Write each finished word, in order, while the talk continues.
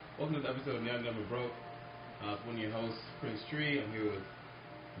Welcome to the episode of Young Never Broke. It's one of your hosts, Prince Tree. I'm here with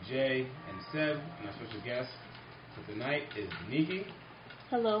Jay and Seb, and our special guest for tonight is Nikki.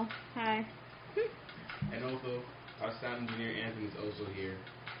 Hello. Hi. And also, our sound engineer, Anthony, is also here.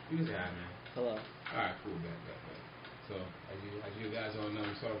 You can say hi, man. Hello. Alright, cool. Bet. So, as you guys all know,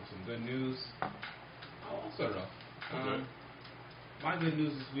 we started with some good news. I'll start it off. Okay. My good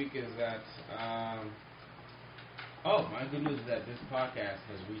news this week is that, my good news is that this podcast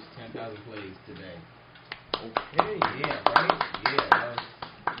has reached 10,000 plays today. Okay. Yeah, right? Yeah.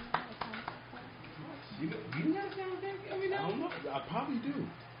 You got a sound effect every now? I don't know. I probably do.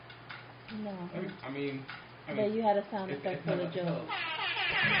 No. I mean, But you had a sound effect for the joke.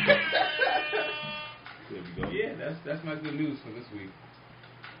 There we go. Yeah, that's my good news for this week.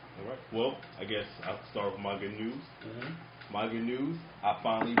 All right. Well, I guess I'll start with my good news. Mm-hmm. My good news, I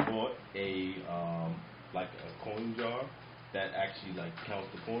finally bought a coin jar that actually counts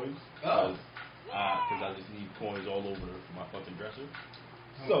the coins. Oh. Because I just need coins all over my fucking dresser.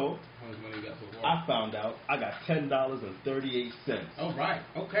 How much money you got so far? I found out I got $10.38. Oh right,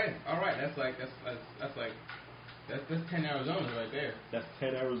 okay, all right. That's 10 Arizonas right there. That's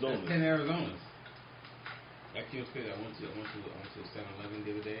 10 Arizonas. That's 10 Arizonas. Actually, it was crazy. I went to a 7-Eleven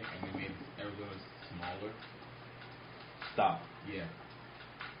the other day, and they made Arizona smaller. Stop. Yeah.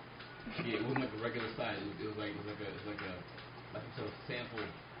 Yeah, it wasn't like a regular size. It was like a sample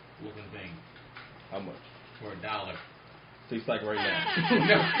looking thing. How much? For $1. Tastes like right now.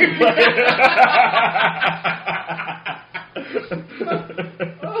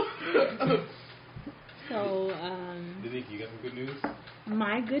 So, Denise, you got some good news?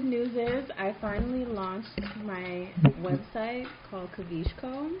 my good news is I finally launched my website called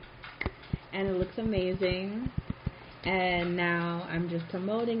Kavishko, and it looks amazing. And now I'm just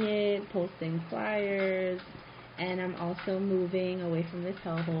promoting it, posting flyers, and I'm also moving away from this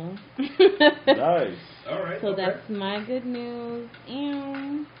hellhole. Nice. All right. So okay. that's my good news.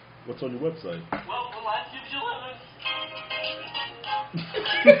 Ew. What's on your website? Well, will I give you lemons?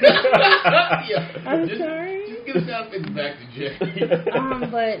 I'm sorry. Just give the sound effects back to Jay.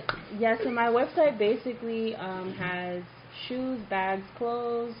 But yeah, so my website basically has shoes, bags,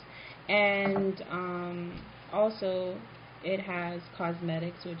 clothes, and also it has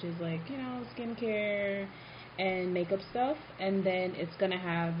cosmetics, which is skincare and makeup stuff, and then it's gonna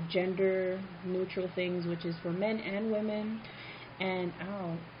have gender neutral things, which is for men and women, and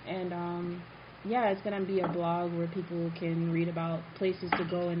it's gonna be a blog where people can read about places to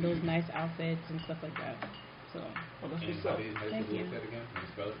go in those nice outfits and stuff like that. So That's And what's how up. do you Thank spell you. that again? Can you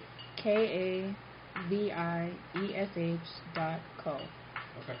spell it? KAVIESH.co.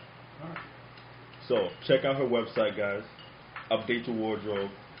 Okay. All right. So, check out her website, guys. Update your wardrobe.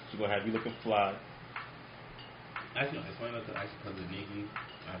 She's going to have you looking fly. Actually, no, it's funny enough that because of Nikki,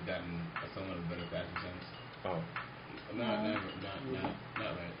 I've gotten somewhat of a better fashion sense. Oh. Not right. I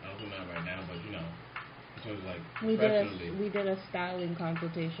don't think not right now, but in terms of We professionally. did a styling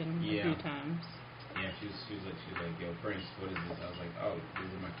consultation a Yeah. few times. Yeah, she was like, yo, Prince, what is this? I was like, oh,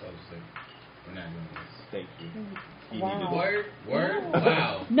 these are my clothes. She's like, we're not doing this. Thank you. You Wow. needed it. Word? No.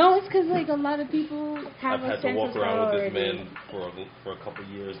 Wow. No, it's because a lot of people have I've a had to sense walk of around with this already. man for a couple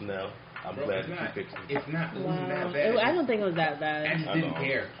years now. I'm Bro, glad it's that not, you fixed it. It's not, it Wow. wasn't that bad. I don't think it was that I bad. just I didn't know.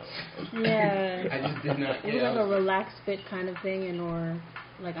 care. Yeah. I just did not It care. was like a relaxed fit kind of thing, or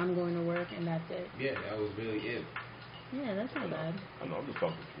I'm going to work and that's it. Yeah, that was really it. Yeah, that's not bad. I know, I'm just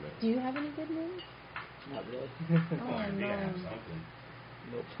fucking with you, man. Do you have any good news? Not really. Oh, I did have no. something.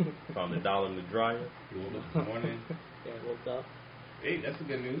 Nope. Found $1 in the dryer. You woke up this morning. Yeah, woke up. Hey, that's the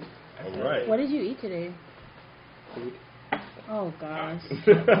good news. All right. What did you eat today? Food. Oh, gosh. He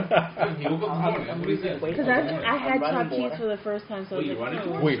woke up this morning. That's what he said. Wait, Because I had I'm running chopped cheese more. for the first time, so Wait, I you was like,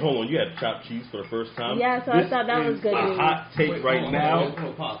 running oh. for Wait, hold on. You had chopped cheese for the first time? Yeah, so I This thought that was is good a news. hot take Wait, right hold on, now. hold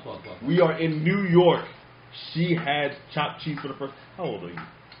on, pause. We are in New York. She had chopped cheese for the first. How old are you?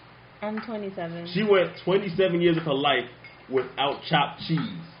 I'm 27. She went 27 years of her life without chopped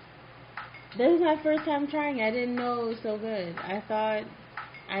cheese. This is my first time trying it. I didn't know it was so good. I thought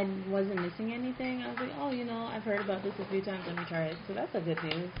I wasn't missing anything. I was like, I've heard about this a few times. Let me try it. So that's a good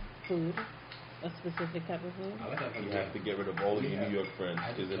news. Food. A specific type of food. I like that. You have to get rid of all of your Yeah. New York friends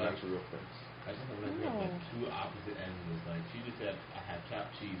I because just they're like- not your real friends. I just have like two opposite ends of this. Like, she just said, I had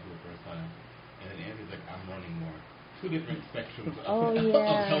chopped cheese for the first time. And then Anthony's like, I'm running more. Two different spectrums of, Oh, of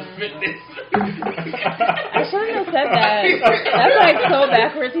yeah. health fitness. I shouldn't have said that. That's so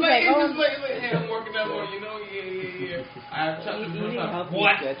backwards. He's Like, like, it's just like, hey, I'm working out more, Yeah. I have chopped cheese for the Eating first time. healthy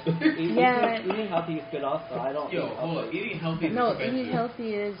What? is good. Yeah. Eating healthy is good also. I don't. Yo, hold on. Eating healthy is no, expensive. eating healthy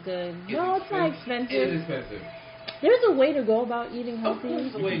is good. It's No, it's not expensive. expensive. It is expensive. There's a way to go about eating Of course, healthy.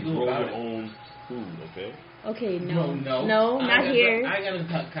 there's a way to go Grow about your it. own food, okay? Okay, no, No, I not got- here. I got a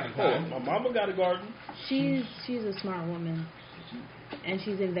kind of Oh, time. my mama got a garden. She's a smart woman, and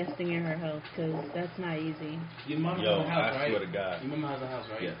she's investing in her health because that's not easy. Your mama Yo, has a house, I right? swear to God. Your mama has a house,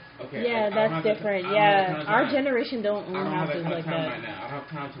 right? Yes. Okay. Yeah, I don't that's have the different. I don't have that Yeah, kind of our time. generation don't I own don't have that houses kind like of time that. right now. I don't have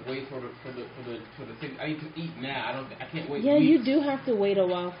time to wait for the thing. I need to eat now. I can't wait. Yeah, you weeks. do have to wait a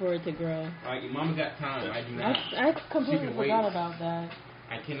while for it to grow. Right, your mama got time. I do not. I completely can wait. forgot about that.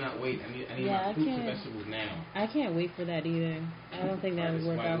 I cannot wait. I need Yeah, I my fruits and can't. vegetables now. I can't wait for that either. I don't think that would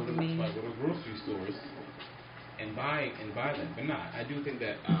work out for me. So I go to grocery stores and buy them. But nah, I do think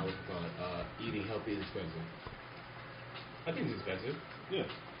that what's it called? Eating healthy is expensive. I think it's expensive. Yeah.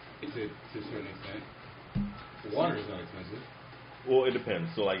 To a certain extent. Water is not expensive. Well, it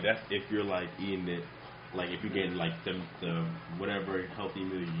depends. So like that's if you're like eating it, like if you're getting like the whatever healthy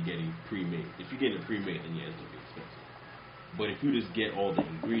meal you're getting pre-made. If you're getting it pre-made, then yeah, it's gonna be expensive. But if you just get all the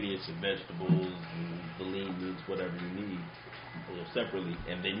ingredients and vegetables and the lean meats, whatever you need, separately,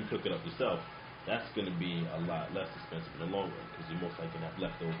 and then you cook it up yourself, that's going to be a lot less expensive in the long run because you're most likely going to have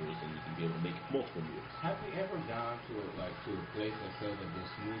leftovers and you can be able to make multiple meals. Have we ever gone to a place that sells like those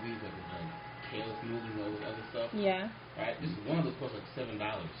smoothies, like with like kale smoothies and all this other stuff? Yeah. Right? This is one of those costs like $7.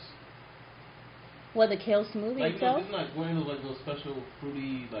 What, the kale smoothie Like itself? it's like one of those like those special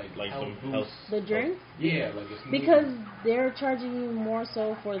fruity like health some boosts. The drinks? Yeah, like a smoothie. Because they're charging you more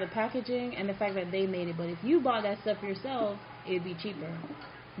so for the packaging and the fact that they made it. But if you bought that stuff yourself, it'd be cheaper.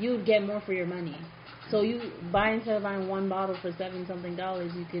 You'd get more for your money. So you instead of buying one bottle for $7-something,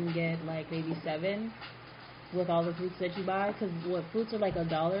 you can get like maybe 7 with all the fruits that you buy. Because what, fruits are like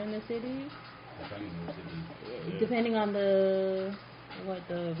 $1 in the city, Yeah. depending on the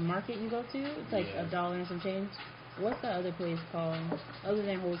market you go to. It's like Yeah. $1 and some change. What's the other place called other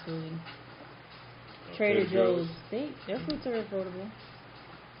than Whole Foods? Trader Joe's. Their fruits are affordable.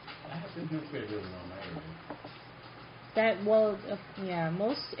 I have to make Trader Joe's around my area.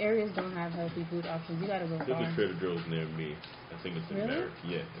 Most areas don't have healthy food options. You gotta go There's far. a Trader Joe's near me. I think it's in Really? Merrick.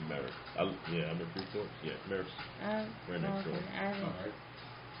 Yeah, in Merrick. I'm in Freeport. Yeah, Merrick's right next door. Alright.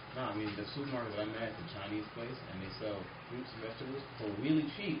 No, I mean the supermarket that I'm at, the Chinese place, and they sell fruits and vegetables for really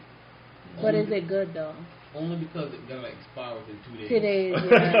cheap. But is it good though? Only because it's gonna like expire within 2 days. 2 days, yeah.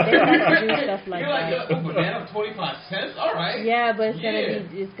 They like to do stuff like You're like, that. yo, a banana 25 cents? Alright. Yeah, but it's Yeah.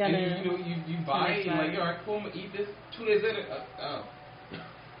 gonna And you buy it, you're like, expire. alright, cool, I'm gonna eat this. 2 days later, that's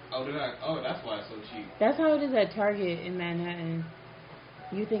why it's so cheap. That's how it is at Target in Manhattan.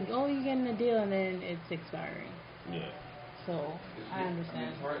 You think, oh, you're getting a deal, and then it's expiring. Yeah. So I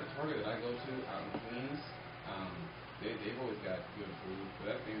understand. Target that I go to out in Queens, they've always got good food. But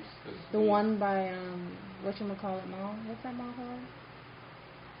that thing's The one by whatchamacallit Mall. What's that mall called?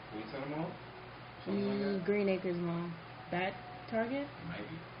 Queens Center Mall, something like that. Green Acres Mall. That Target? Might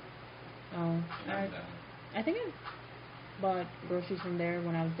be. Oh, I know that one. I think I bought groceries from there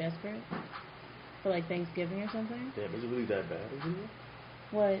when I was desperate for like Thanksgiving or something. Damn, is it really that bad, isn't it?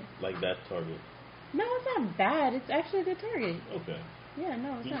 What? Like that Target. No, it's not bad. It's actually a good Target. Okay. Yeah,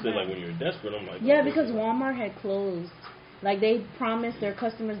 no, it's You not said bad. like when you're desperate, I'm like. Yeah, oh, because this is- Walmart had closed. Like they promised their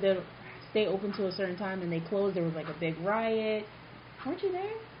customers they'll stay open to a certain time, and they closed. There was like a big riot. Weren't you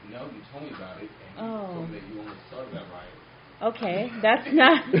there? No, you told me about it, and Oh. you told me that you almost started that riot. Okay, that's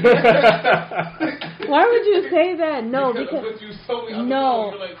not. Why would you say that? No, because because of what you told me on the No.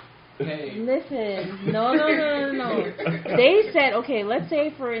 phone, you're like, hey. listen, no. They said, okay, let's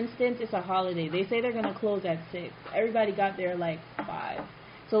say for instance it's a holiday. They say they're gonna close at 6. Everybody got there like 5.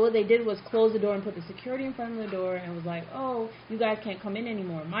 So what they did was close the door and put the security in front of the door and was like, oh, you guys can't come in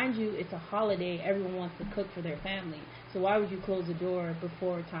anymore. Mind you, it's a holiday. Everyone wants to cook for their family. So why would you close the door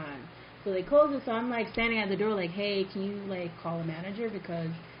before time? So they closed it. So I'm like standing at the door like, hey, can you like call a manager because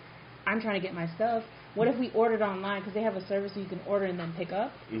I'm trying to get my stuff. What if we ordered online? Because they have a service so you can order and then pick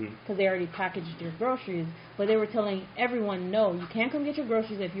up. Because they already packaged your groceries. But they were telling everyone, no, you can't come get your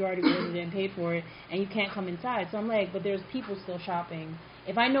groceries if you already ordered it and paid for it, and you can't come inside. So I'm like, but there's people still shopping.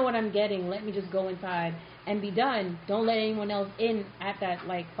 If I know what I'm getting, let me just go inside and be done. Don't let anyone else in at that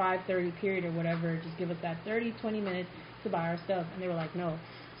like 5:30 period or whatever. Just give us that 30, 20 minutes to buy our stuff. And they were like, no.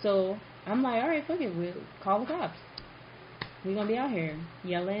 So I'm like, all right, fuck it. We'll call the cops. We're going to be out here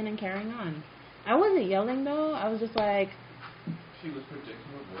yelling and carrying on. I wasn't yelling, though. I was just like, She was projecting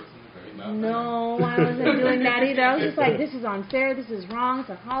her voice in a very loud no, I wasn't doing that either. I was just like, this is unfair. This is wrong. It's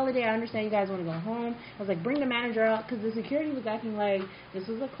a holiday. I understand you guys want to go home. I was like, bring the manager out because the security was acting like this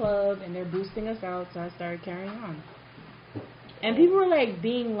was a club and they're boosting us out. So I started carrying on. And people were like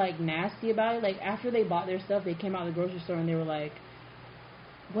being like nasty about it. Like after they bought their stuff, they came out of the grocery store and they were like,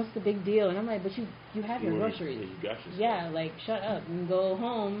 what's the big deal? And I'm like, but you have your Yeah, groceries. you got your stuff. Yeah, like, shut up and go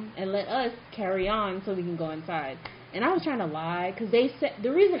home and let us carry on so we can go inside. And I was trying to lie, because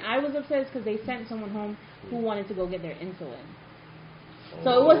the reason I was upset is because they sent someone home who wanted to go get their insulin.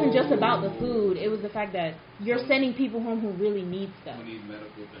 So it wasn't just about the food. It was the fact that you're sending people home who really need stuff. We need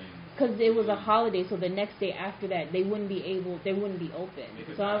medical things. Because it was a holiday, so the next day after that, they wouldn't be open.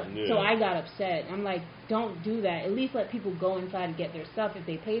 So I got upset. I'm like, don't do that. At least let people go inside and get their stuff if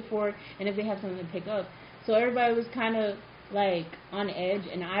they paid for it and if they have something to pick up. So everybody was kind of like on edge,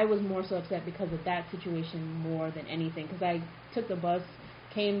 and I was more so upset because of that situation more than anything. Because I took the bus,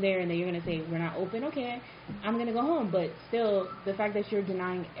 came there, and then you're going to say, we're not open, okay, I'm going to go home. But still, the fact that you're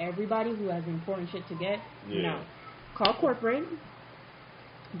denying everybody who has important shit to get, no. Call corporate,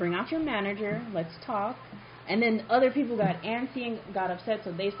 bring out your manager, let's talk. And then other people got antsy and got upset,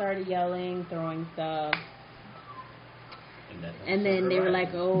 so they started yelling, throwing stuff. And then they were like,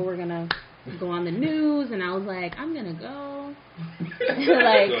 oh, we're going to go on the news. And I was like, I'm going to go.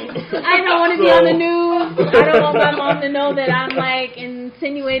 Like, I don't want to be on the news. I don't want my mom to know that I'm, like,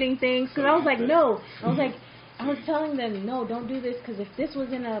 insinuating things. Because I was like, no. I was telling them, no, don't do this, because if this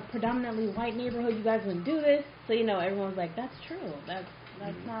was in a predominantly white neighborhood, you guys wouldn't do this. So, everyone's like, that's true. That's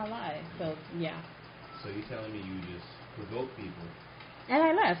not a lie. So, yeah. So you're telling me you just provoke people? And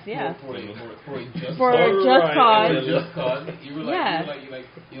I left, yeah. For a just For a just cause. For a just cause. You were like,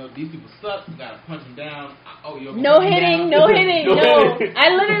 yeah. these people suck. You gotta punch them down. No hitting. No. I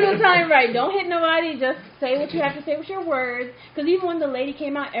literally was telling him, right, don't hit nobody. Just say what you have to say with your words. Because even when the lady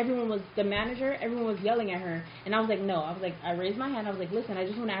came out, everyone was yelling at her. And I was like, no. I raised my hand. I was like, listen, I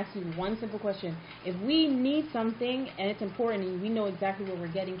just want to ask you one simple question. If we need something and it's important and we know exactly what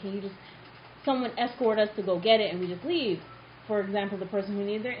we're getting, can you just someone escort us to go get it and we just leave? For example, the person who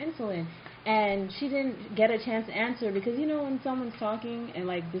needed their insulin. And she didn't get a chance to answer because, when someone's talking and,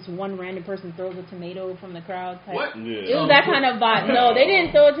 like, this one random person throws a tomato from the crowd. What? Yeah. It was that kind of vibe. No, they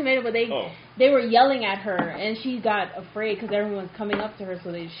didn't throw a tomato, but they were yelling at her. And she got afraid because everyone was coming up to her,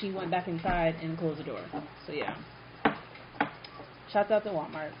 so she went back inside and closed the door. So, yeah. Shouts out to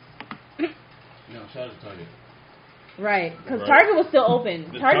Walmart. No, shout out to Target. Right, because Target was still open.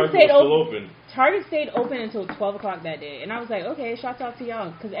 Target stayed open. Target stayed open until 12 o'clock that day, and I was like, okay, shouts out to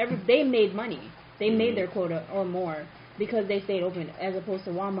y'all, because they made money. They made their quota or more because they stayed open, as opposed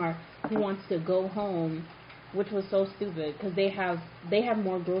to Walmart, who wants to go home, which was so stupid because they have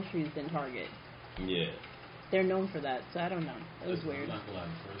more groceries than Target. Yeah. They're known for that, so I don't know. It was weird. I'm not gonna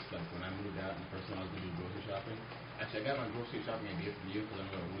lie. First, like when I moved out, and the first time I was gonna do grocery shopping. Actually, I got my grocery shopping idea from you because I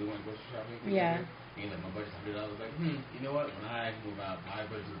know we went grocery shopping. Yeah. And like my budget's $100. I was like, you know what? When I move out, my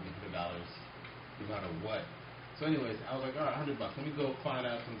budget will be $100, no matter what. So, anyways, I was like, all right, $100. Let me go find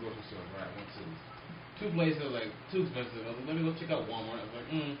out some grocery stores where I went to. Two places, like too expensive. I was like, let me go check out Walmart. I was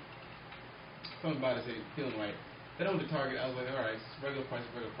like, something about it feeling right. Then I went to Target. I was like, all right, it's regular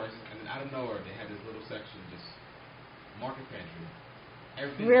prices. And then out of nowhere, they had this little section, just market pantry.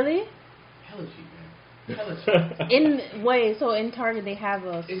 Everything. Really? Hella cheap, man. Hella cheap. So in Target they have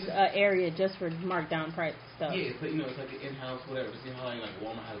a area just for marked down price stuff. Yeah, it's like, it's like the in-house whatever. To see how like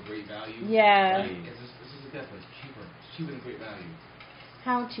Walmart has great value. Yeah. Like, it's just that, but it's cheaper. It's cheaper than great value.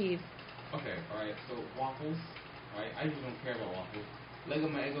 How cheap? Okay, all right. So waffles, right? I usually don't care about waffles. Lego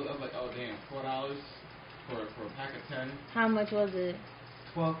my Eggos, I was like, oh damn, $4 for a pack of 10. How much was it?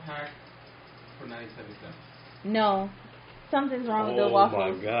 12 pack for 97 cents. No, something's wrong with the waffles.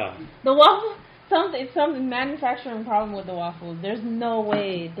 Oh my god. The waffles. Something manufacturing problem with the waffles. There's no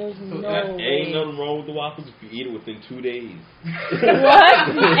way. There's no way. Ain't nothing wrong with the waffles if you eat it within 2 days. What?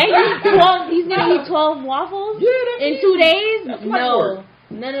 And he's gonna eat 12 waffles? Yeah, in 2 days? That's No.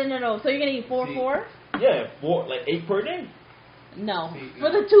 So you're gonna eat 4? Yeah, 4, like 8 per day. No. See,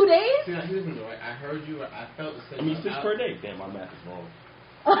 For the 2 days? See, now here's the deal, right? I heard you. I felt the same. I mean 6 per day. Damn, my math is wrong.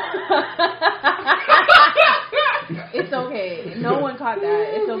 It's okay. No one caught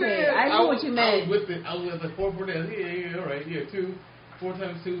that. It's okay. I knew what you meant. I was with it. I was like 4 days. Yeah, all right. Yeah, 2. 4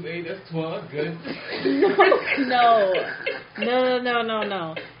 times 2 is 8. That's 12. That's good. No. There's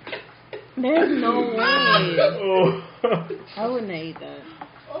no way. I wouldn't have ate that.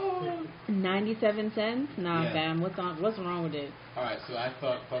 97 cents? Nah, Yeah. fam. What's wrong with it? All right. So I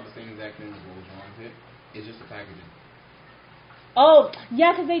thought the same exact thing was what was wrong with it. It's just the packaging. Oh,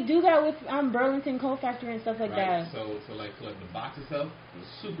 yeah, because they do that with Burlington Coal Factory and stuff like right? that. So like the box itself was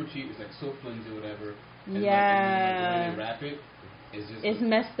super cheap. It's like so flimsy or whatever. And Yeah. Like, when they wrap it, It's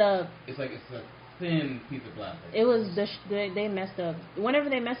messed up. It's like it's a thin piece of plastic. It was they messed up. Whenever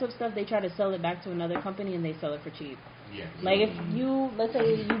they mess up stuff, they try to sell it back to another company and they sell it for cheap. Yeah. Like if you, let's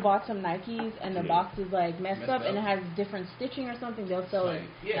say you bought some Nikes and the Yeah. box is like messed up and it has different stitching or something, they'll sell it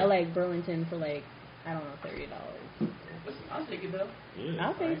at like Burlington for like, I don't know, $30. Listen, I'll take it though. Yeah.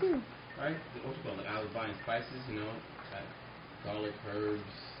 I'll pay too. Right? What you call it? Like, I was buying spices, you know, garlic, herbs,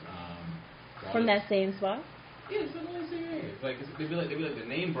 garlic. From that same spot? Yeah, it's the only thing. It's like they be like the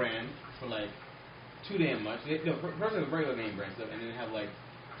name brand for like too damn much. First have regular name brand stuff, and then have like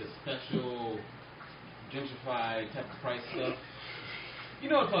the special gentrified type of price stuff. You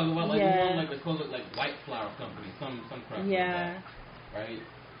know what I'm talking about? Like the one like they call it like White Flour Company, some crap like that, right?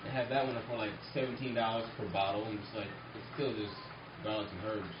 They have that one for like $17 per bottle, and it's like it's still just garlic and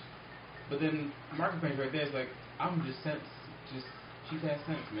herbs. But then market price right there is like I'm just cents, just cheap ass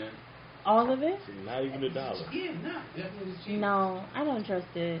cents, man. All of it? Not even $1. Yeah, nah, definitely just cheap. No, I don't trust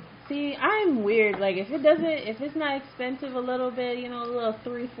it. See, I'm weird. Like if it's not expensive a little bit, you know, a little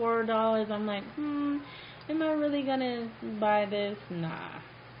 $3-4, I'm like, am I really gonna buy this? Nah.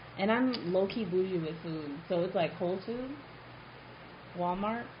 And I'm low key bougie with food, so it's like Whole Foods,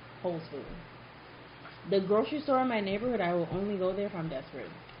 Walmart, Whole Foods. The grocery store in my neighborhood, I will only go there if I'm desperate.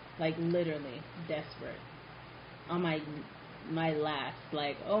 Like literally desperate. On my last,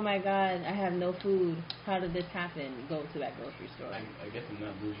 like, oh my god, I have no food. How did this happen? Go to that grocery store. I guess I'm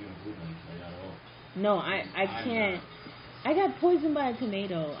not bougie on food like at all. No, I can't. I got poisoned by a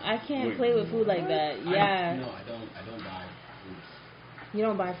tomato. I can't play with food like that. Yeah. No, I don't buy fruits. You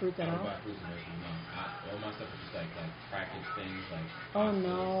don't buy fruits at I don't all? buy fruits and vegetables. No, all my stuff is just like packaged things like. Oh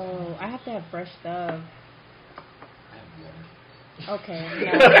no, I have to have fresh stuff. I have water. Okay.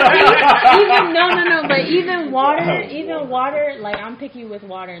 No. But even water, like I'm picky with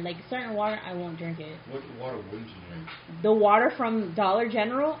water. Like certain water, I won't drink it. What water wouldn't you drink? The water from Dollar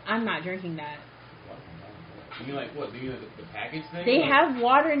General, I'm not drinking that. You mean like what? Do you mean the package thing? They have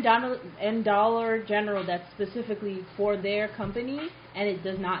water in Dollar General that's specifically for their company, and it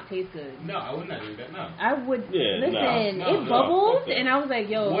does not taste good. No, I would not drink that. No. I would listen. No, it bubbles, and I was like,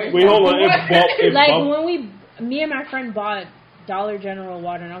 "Yo, Wait, hold on." It like when me and my friend bought Dollar General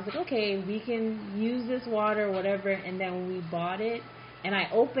water, and I was like, okay, we can use this water, whatever. And then when we bought it, and I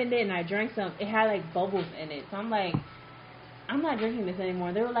opened it and I drank some, it had like bubbles in it. So I'm like, I'm not drinking this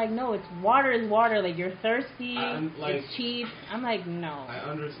anymore. They were like, no, it's water is water. Like you're thirsty, it's cheap. I'm like, no. I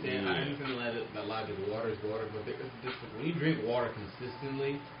understand. I understand that logic. Water is water, but there's difference. When you drink water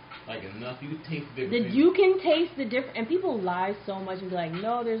consistently, like enough, you can taste the difference. You can taste the difference, and people lie so much and be like,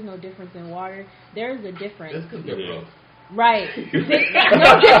 no, there's no difference in water. There's a difference. That's because they're broke. Right. No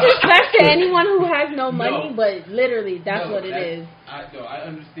disrespect to anyone who has no money, but literally, that's what it is. I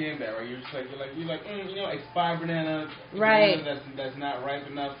understand that, right? You're like, you know, expired banana. Right. Banana that's not ripe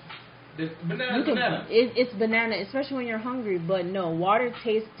enough. Banana. It's banana, especially when you're hungry. But no, water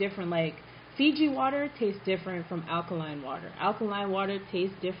tastes different. Like Fiji water tastes different from alkaline water. Alkaline water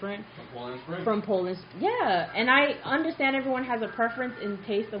tastes different from Poland. Yeah, and I understand everyone has a preference in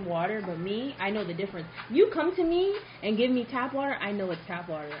taste of water, but me, I know the difference. You come to me and give me tap water, I know it's tap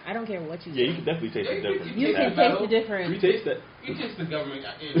water. I don't care what you say. Yeah, you can definitely taste the difference. You can taste the difference. You taste that. You taste the government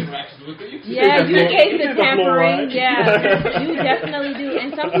interactions with it. You taste the tampering. Yeah, you definitely do.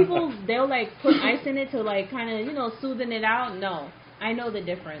 And some people, they'll like put ice in it to like kind of, soothing it out. No. I know the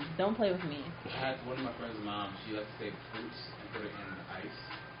difference. Don't play with me. I had one of my friend's mom. She likes to take fruits and put it in the ice.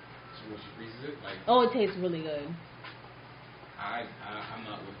 So when she freezes it, like it tastes really good. I'm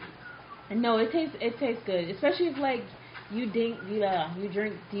not with it. No, it tastes good, especially if like you drink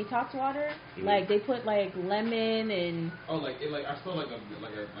detox water. Mm. Like they put like lemon and I saw like a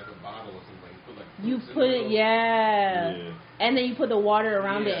bottle or something. You put it, yeah, and then you put the water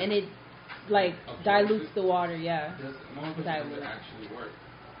around it, and it like dilutes the water. Yeah, does it actually work?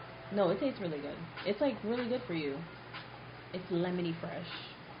 No, it tastes really good. It's like really good for you. It's lemony fresh,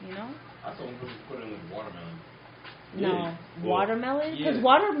 I saw one person put it in with watermelon. No, watermelon? Because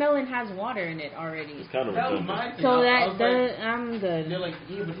watermelon has water in it already. It's kind of that was my thing. So I'm good. They're like,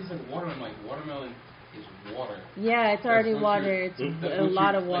 but he's like water. I'm like, watermelon is water. Yeah, it's already water. It's a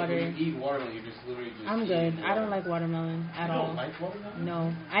lot of water. Like when you eat watermelon, you're just literally just I'm good. I don't like watermelon at all. You don't like watermelon?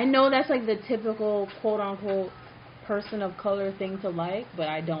 No. I know that's like the typical quote-unquote person of color thing to like, but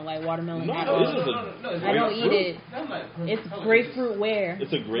I don't like watermelon at all. I don't eat it. It's grapefruit where?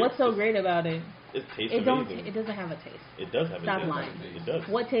 It's a grape. What's so great about it? It tastes amazing. It doesn't have a taste. It does have a taste. Stop lying. It does.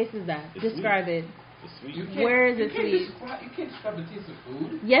 What taste is that? It's Describe sweet. it. It's sweet. Where is it sweet? You can't describe the taste of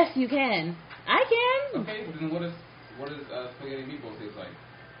food. Yes, you can. I can. Okay, but then what does spaghetti and meatballs taste like?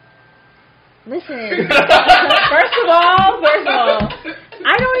 Listen. First of all,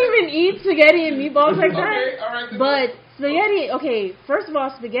 I don't even eat spaghetti and meatballs like that. Okay, all right. But spaghetti, first of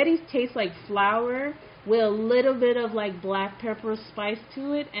all, spaghetti tastes like flour with a little bit of like black pepper spice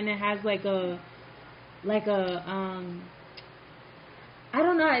to it, and it has like a I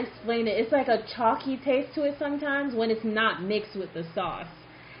don't know how to explain it. It's like a chalky taste to it sometimes when it's not mixed with the sauce.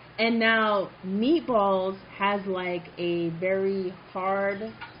 And now meatballs has like a very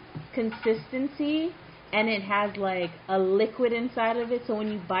hard consistency, and it has like a liquid inside of it. So when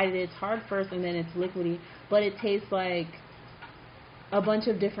you bite it, it's hard first and then it's liquidy. But it tastes like a bunch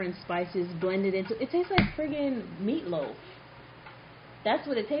of different spices blended into it. It tastes like friggin' meatloaf. That's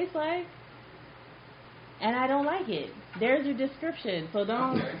what it tastes like. And I don't like it. There's your description. So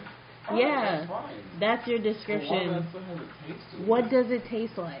don't. Okay. Yeah, That's fine. that's your But why description. does that still have a taste to it? What does it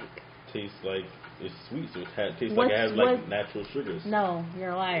taste like? Tastes like it's sweet, so tastes like What's- it has like what- natural sugars. No, you're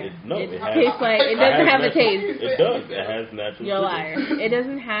a liar. It has- tastes like it doesn't have a taste. It does. It has natural You're a sugars. liar. It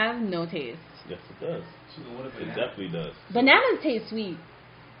doesn't have no taste. Yes, it does. So what if It it definitely does. Bananas taste sweet.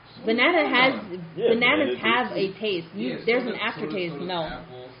 Bananas Yeah, bananas bananas have taste a taste. There's an aftertaste. No,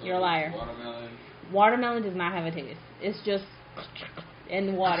 you're a liar. Watermelon. Watermelon does not have a taste. It's just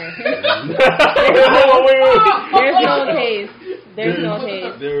and water. Wait. There's no taste. There's no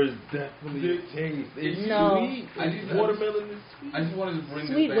taste. There is definitely a taste. It's No. sweet. Watermelon is sweet. I just wanted to bring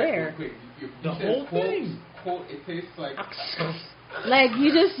Sweet this back where? real quick. You The said, whole quote, thing. Quote, it tastes like Like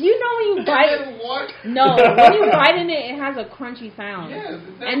you know when you bite. water. No, when you bite in it, it has a crunchy sound. Yes,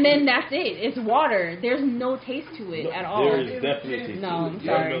 exactly. And then that's it. It's water. There's no taste to it No, at all. there is definitely a taste. No, to I'm it.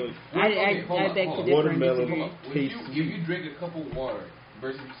 sorry. Watermelon- I beg to differ and Watermelon disagree. Hold on. tastes If sweet. you drink a cup of water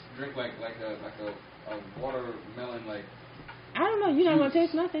versus drink like a watermelon like I don't know. You're not gonna Juice.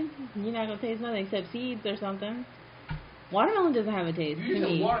 taste nothing. You're not gonna taste nothing except seeds or something. Watermelon doesn't have a taste you to said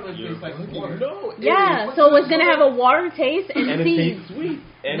me. watermelon You're tastes like bugging. water. No, Yeah, What's so the it's gonna have a water taste and and it seeds. tastes sweet.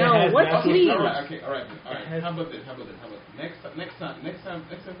 And No, it has what's natural sweet? sugars. All right. How about this? How about next time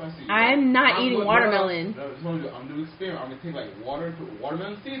I see you? I'm not eating gonna- watermelon. No, this is what I'm gonna do. I'm doing an experiment. I'm gonna take like water, put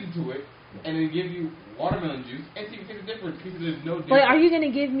watermelon seeds into it, and then give you watermelon juice, and see if you can taste the difference. Because there's no difference. But are you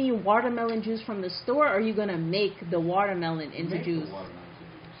gonna give me watermelon juice from the store, or are you gonna make the watermelon into Make the juice? watermelon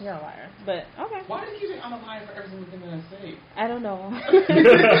juice. You're a liar. But okay. Why do you keep saying I'm a liar for every single thing that I say? I don't know.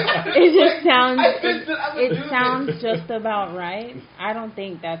 It just sounds. I would do It sounds just about right. I don't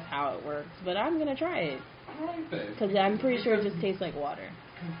think that's how it works, but I'm gonna try it All right then. because I'm pretty sure it just tastes like water.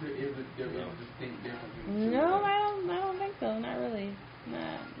 There is a distinct difference. No, I don't think so. Not really.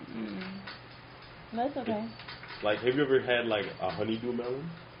 Nah. That's okay. Like, have you ever had like a honeydew melon?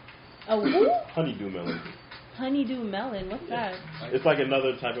 A who? Honeydew melon. Honeydew melon. What's that? It's like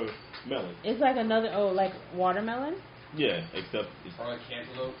another type of melon. It's like another. Oh, like watermelon. Yeah, except it's Or like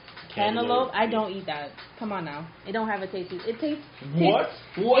cantaloupe. Cantaloupe. I don't eat that. Come on now. It don't have a taste. It tastes. What?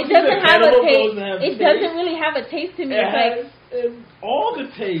 It doesn't have a taste. It taste? doesn't really have a taste to me. It It's like. has all the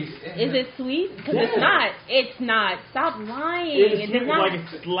taste. Is it sweet? Because Yes. it's not. It's not. Stop lying. It's It sweet does with not. like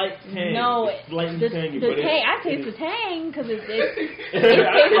a slight tang. No, It's slightly the tangy, the but it- tang. I it taste is- the tang because it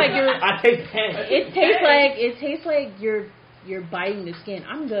tastes like you're. I taste tang. It tastes like you're biting the skin.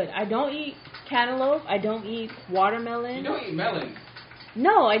 I'm good. I don't eat cantaloupe. I don't eat watermelon. You don't eat melons.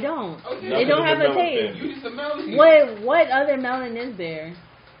 No, I don't. Okay. They don't have a Nothing taste. but You just a melon. What other melon is there?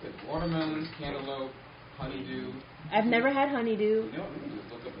 There's watermelon, cantaloupe, honeydew. I've never had honeydew. You know, let me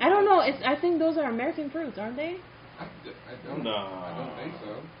just look up the I don't names. know. I think those are American fruits, aren't they? I don't. No. I don't think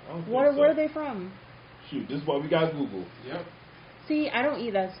so. I don't think Where so. are they from? Shoot, this is why we got Google. Yep. See, I don't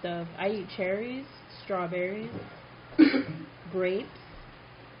eat that stuff. I eat cherries, strawberries, grapes,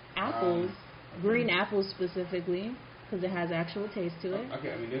 apples, green apples specifically, because it has actual taste to it.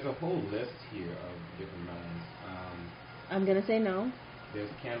 Okay, I mean, there's a whole list here of different melons. I'm gonna say no. There's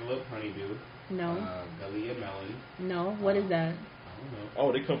cantaloupe, honeydew. No. Galia melon. No. What is that? I don't know.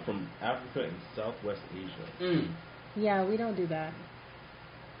 Oh, they come from Africa and Southwest Asia. Mm. Yeah, we don't do that.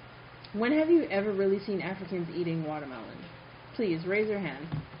 When have you ever really seen Africans eating watermelon? Please, raise your hand.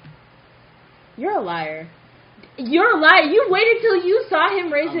 You're a liar. You're a liar. You waited till you saw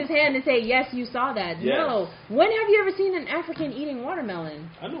him raise his hand and say, yes, you saw that. Yes. No. When have you ever seen an African eating watermelon?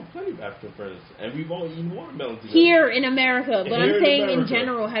 I know plenty of African friends, and we've all eaten watermelon together. Here in America. But Here I'm in saying in America.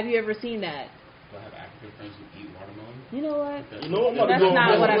 general, have you ever seen that? Do I have African friends who eat watermelon? You know what? You know what? That's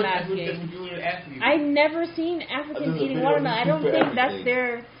not what I'm That's asking. That's what you were asking. I've never seen There's Africans a eating video watermelon. I don't for think that's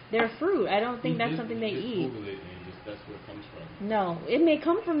everything. their fruit. I don't think You that's just- something you they just eat. Google it and just that's where it comes from. No, it may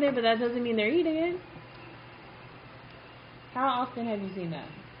come from there, but that doesn't mean they're eating it. How often have you seen that?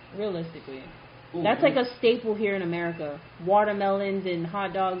 Realistically. Ooh, That's like a staple here in America. Watermelons and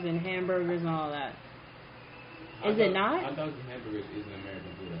hot dogs and hamburgers and all that. Is it not? Hot dogs and hamburgers is an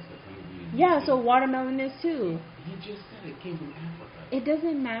American food. That's something we Yeah, so watermelon is too. He just said it came from Africa. It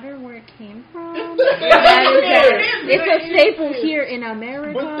doesn't matter where it came from. It's a staple here in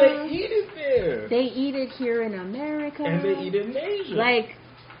America. But they eat it there. They eat it here in America. And they eat it in Asia. Like,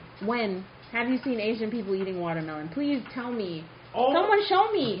 when have you seen Asian people eating watermelon? Please tell me. Oh. Someone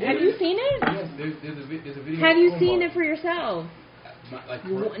show me. Have you seen it? Yes, there's a video. Have you of seen Omar. it for yourself? Like,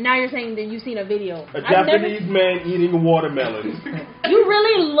 Now you're saying that you've seen a video. A I've Japanese man eating watermelon. You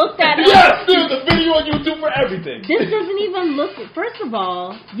really looked at it. Yes, there's a video on YouTube for everything. This doesn't even look. First of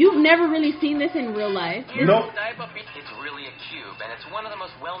all, you've never really seen this in real life. No. It's really a cube, and it's one of the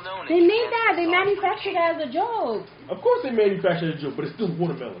most well-known. They made that. They manufactured it as a joke. Of course they manufactured a joke, but it's still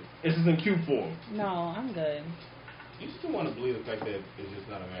watermelon. It's just in cube form. No, I'm good. You still want to believe the fact that it's just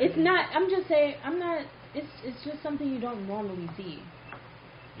not American. It's not. I'm just saying. I'm not. It's just something you don't normally see.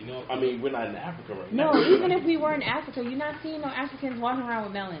 You know, I mean, we're not in Africa right No, now. even if we were in Africa, you're not seeing no Africans walking around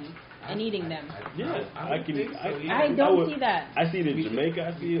with melons and eating them. Yeah, I I can. think so, yeah. I don't see that. I see it in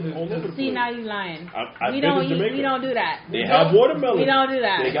Jamaica. I see it all over the place. See, now you lying. I've We been don't to eat. Jamaica. We don't do that. They have watermelon. We don't do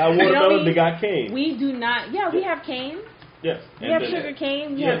that. They got We don't watermelon. eat- They got cane. We do not. Yeah, we have cane. Yes. We have sugar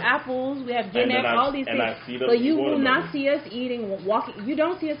cane. We have apples. We have And then Guinness. All these and things. I see them But you eat will watermelon. not see us walking. You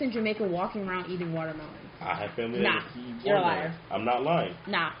don't see us in Jamaica walking around eating watermelon. I have family Nah, that eat you're a watermelon. liar. I'm not lying.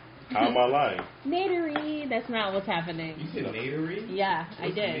 Nah. How am I lying? Nadery. That's not what's happening. You said nadery? Yeah, I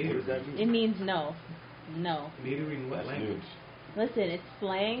What's did. What does that mean? It means no. No. Nadery in what That's language? Listen, it's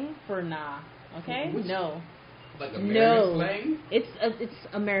slang for nah. Okay? Which- No. Like American No. slang? It's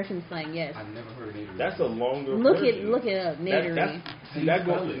American slang. Yes. I've never heard of nadery. That's a longer Look version. it up. Nadery. See, that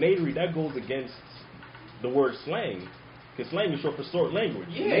goes nadery. That goes against the word slang, because slang is short for short language.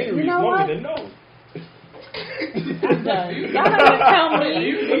 Yeah. Nadery You know is longer what? than no. I'm done. Y'all not gonna tell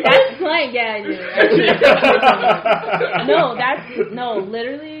me that's slang. Yeah. No,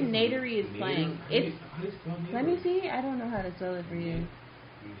 literally, nadery is slang. It's. How do you spell nadery? Let me see. I don't know how to spell it for you.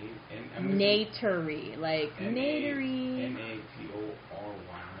 Natery, like natery.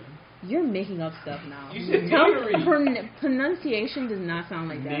 N-A-T-O-R-Y. You're making up stuff now. You said Tell- natery. Pronunciation does not sound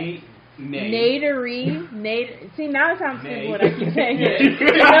like that. Nadery. Natery. See, now it sounds Nay. stupid when I keep saying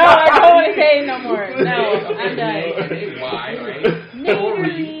it. No, I don't want to say it no more. No, I'm done. N-A-Y, right?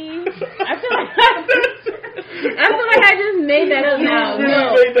 Natery. I feel like I just made that up now. You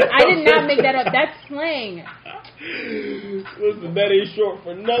No, made that I did up. not make that up. That's slang. Listen, that ain't short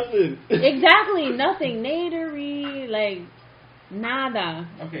for nothing. Exactly, nothing. Natery, like nada.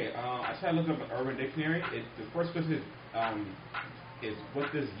 Okay, I tried to look up an Urban Dictionary. The first question is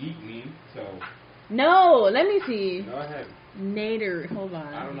what does yeet mean? So, No, let me see. go ahead. Nader, hold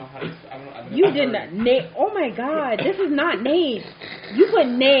on. I don't know how to. I've You never did heard not. it. Oh my God, this is not Nate. You put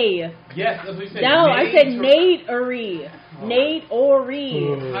Nay. Yes, that's what you said. No, I said Nate. Natery. Oh.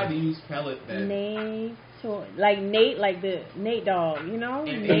 Natery. How do you spell it then? Nate. Like Nate, like the Nate dog, you know?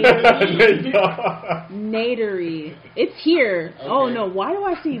 And- Natery. Natery. It's here. Okay. Oh no, why do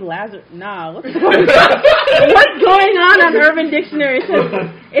I see Lazarus? Nah, what's going on? What's going on Urban Dictionary?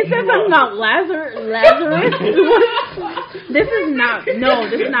 It says something about Lazarus. This is not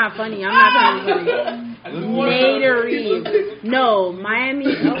not funny. I'm not trying to be funny. Natery. No, Miami.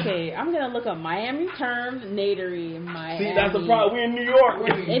 Okay, I'm gonna look up Miami terms. Natery. Miami. See, that's the problem. We're in New York.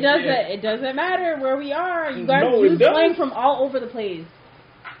 It doesn't matter where we are. You guys No, it use does. slang from all over the place.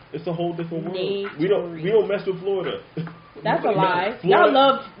 It's a whole different world. Natery. We don't mess with Florida. That's a lie.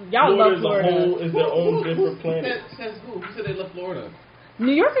 Florida- Y'all love Florida. Is their own different planet. Says who? Who said they love Florida?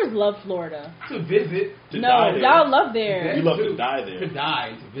 New Yorkers love Florida. To visit. To No, die there. y'all love there. We love to die there. To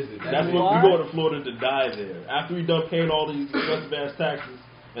die, to visit. That's it. what we go to Florida to die there. After we done paying all these expensive ass taxes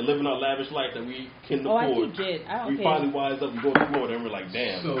and living our lavish life that we can Oh, I do afford, jit. I don't we care. finally wise up. We go to Florida and we're like,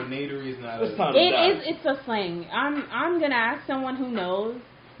 damn. So nadery is not It's a. time to die. It's a slang. I'm gonna ask someone who knows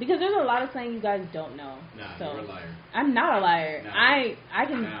because there's a lot of slang you guys don't know. Nah, so you're a liar. I'm not a liar. Nah. I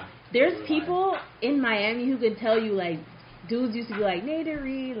can. Nah, There's you're a people in Miami who could tell you like dudes used to be like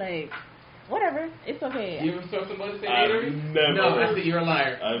nadery, like whatever. It's okay. You ever saw somebody say I've nadery? never No, I heard. said you're a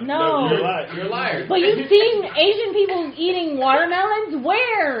liar. I've No. never lied. You're a liar. But you've seen Asian people eating watermelons?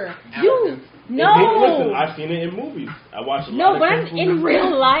 Where? You Africans. Listen, no. I've seen it in movies. I watch a lot No, of but kung I'm fu in movies.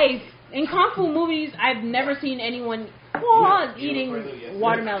 real life. In kung fu movies, I've never seen anyone eating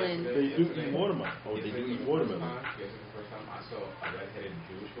watermelon. They do eat watermelon. Oh, they do eat watermelon. Yesterday, the first time I saw a redheaded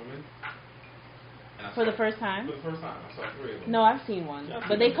Jewish woman. And I For the saw- first time? For the first time, I saw 3 of them. No, I've seen one. Yeah,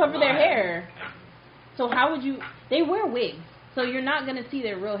 But they cover their Why? hair. So how would you... They wear wigs. So you're not going to see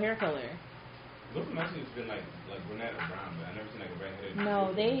their real hair color. Those have actually been like brunette or brown, but I never seen like a redheaded.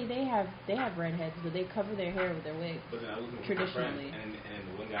 No, Jewish woman. they have redheads, but they cover their hair with their wigs. But then I was with my friend, Traditionally. and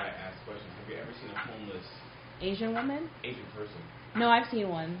the one guy asked the question: have you ever seen a homeless Asian woman? Asian person. No, I've seen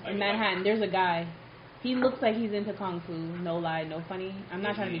one Like- in Manhattan. There's a guy. He looks like he's into kung fu. No lie, no funny. I'm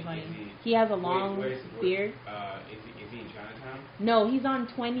not Is trying to he- be funny. is He has a Wait, long where's- beard. Is he in Chinatown? No, he's on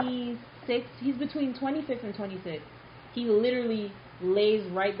 26. He's between 25th and 26th. He literally lays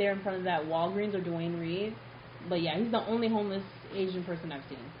right there in front of that Walgreens or Duane Reade. But yeah, he's the only homeless Asian person I've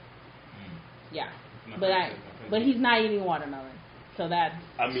seen. Yeah, but he's not eating watermelon, so that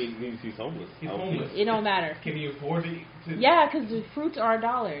I mean, he's homeless. He's I don't homeless. think- it don't matter. Can he afford to eat? Yeah, because the fruits are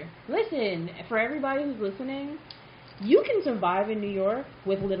 $1. Listen, for everybody who's listening, you can survive in New York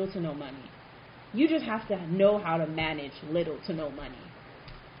with little to no money. You just have to know how to manage little to no money.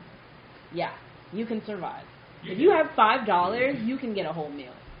 Yeah, you can survive. If you have $5, you can get a whole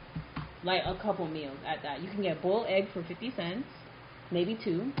meal. Like a couple meals at that. You can get boiled egg for 50 cents, maybe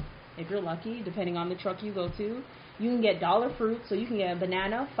 2, if you're lucky, depending on the truck you go to. You can get dollar fruit, so you can get a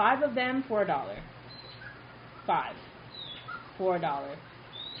banana, 5 of them for $1. 5 for $1.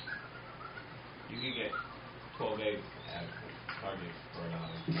 You can get 12 eggs at Target for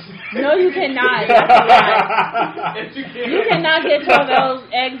 $1. No, you cannot. That's a lie. Yes, you can. You cannot get 12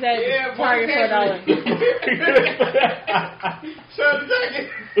 eggs at Target for $1. Shout out to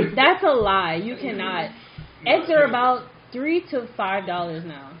Target. That's a lie. You cannot. Eggs are about $3 to $5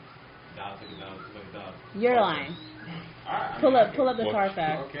 now. You're lying. Pull up the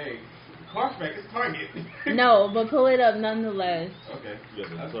Carfax. Okay. Carfax is Target. No, but pull it up nonetheless. Okay. Yeah,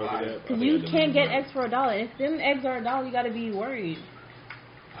 That's sorry for fine. that. Because you can't get eggs for $1. If them eggs are $1, you got to be worried.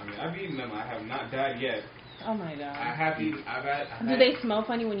 I mean, I've eaten them. I have not died yet. Oh my God. I have eaten. I've had. Do they smell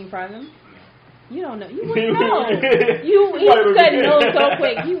funny when you fry them? No. You don't know. You wouldn't know. You said no so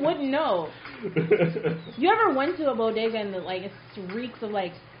quick. You wouldn't know. You ever went to a bodega and like it reeks of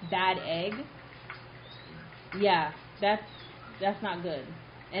like bad egg? Yeah, that's not good.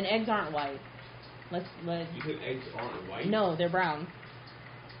 And eggs aren't white. Let's You said eggs aren't white? no, they're brown.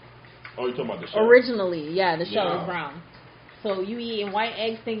 Oh, you're talking about the shell? Originally, yeah, the shell Yeah. is brown. So you eating white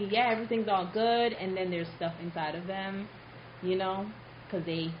eggs thinking, yeah, everything's all good, and then there's stuff inside of them, you know, because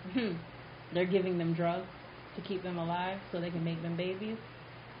they're giving them drugs to keep them alive so they can make them babies.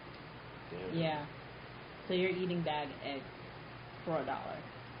 Damn. Yeah. So you're eating bag eggs for $1.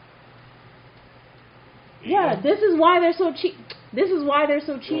 Yeah, this is why they're so cheap. This is why they're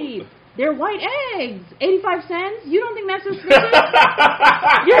so cheap. They're white eggs, 85 cents. You don't think that's suspicious?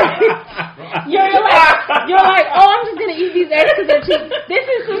 you're like, oh, I'm just gonna eat these eggs because they're cheap. This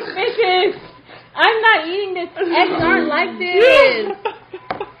is suspicious. I'm not eating this. Eggs aren't like this.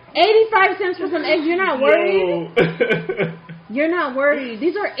 85 cents for some eggs. You're not worried. You're not worried.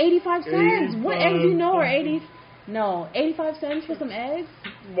 These are 85 cents. What eggs do you know are 80? No, 85 cents for some eggs?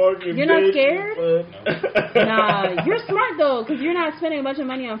 You're not scared? Nah, you're smart though, because you're not spending a bunch of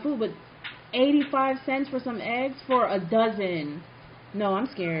money on food, but 85 cents for some eggs for a dozen. No, I'm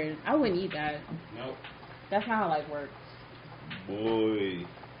scared. I wouldn't eat that. Nope. That's not how life works. Boy,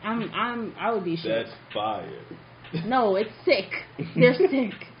 I would be shit. that's fire. No, it's sick. They're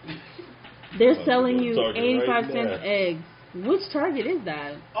sick. They're selling you Target 85 right cents now. eggs. Which Target is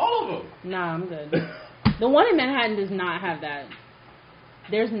that? All of them. Nah, I'm good. The one in Manhattan does not have that.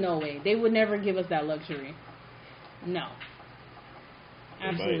 There's no way. They would never give us that luxury. No.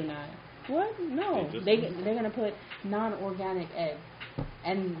 Absolutely not. What? No. They're going to put non-organic eggs.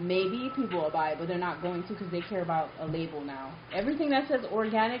 And maybe people will buy it, but they're not going to because they care about a label now. Everything that says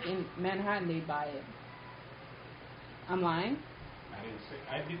organic in Manhattan, they buy it. I'm lying? I didn't say.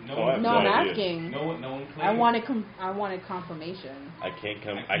 I didn't. Oh, I have No, no I'm idea. asking. No one claimed. I wanted confirmation. I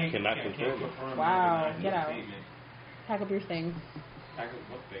cannot confirm it. Wow, that get out. statement. Pack up your things. Pack up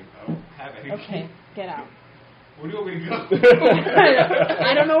what thing? I don't have anything. Okay, get out. Where do you want me to go?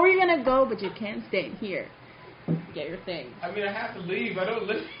 I don't know where you're gonna go, but you can't stay here. Get your things. I mean, I have to leave. I don't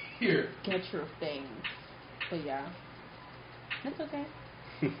live here. Get your things. But yeah, that's okay.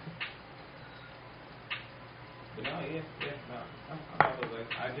 But no, no.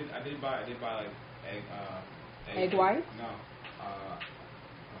 I did buy like Egg whites? No.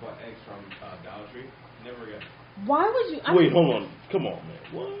 I bought eggs from Dollar Tree. Never again. Why would you? Wait, hold on. Come on, man.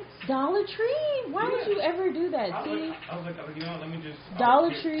 What? Dollar Tree? Why would you ever do that? I was See, like, you know what, let me just...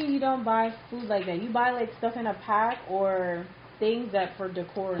 Dollar Tree, you don't buy food like that. You buy like stuff in a pack or things that for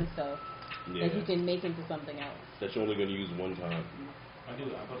decor and stuff Yeah. that you can make into something else. That you're only going to use one time. I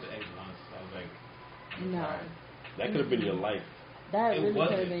bought the eggs once. I was like... No, That could have been your life. that It really could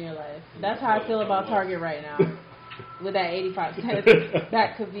wasn't. have been your life. That's how I feel about Target right now. With that 85 cents,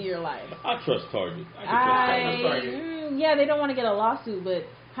 that could be your life. I trust Target. I can trust Target. Yeah, they don't want to get a lawsuit, but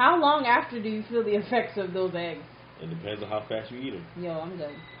how long after do you feel the effects of those eggs? It depends on how fast you eat them. Yo, I'm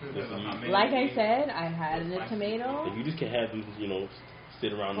good. Listen, Like I said, I had a tomato. If you just can't have them,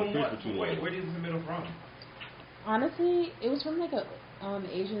 sit around in the fridge for too long. Where did the tomato from? Honestly, it was from like a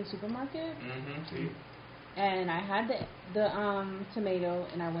Asian supermarket. See? And I had the tomato,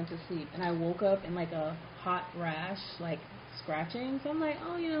 and I went to sleep, and I woke up in like a hot rash, like scratching. So I'm like,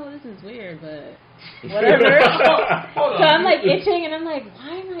 oh, this is weird, but whatever. So I'm like itching, and I'm like,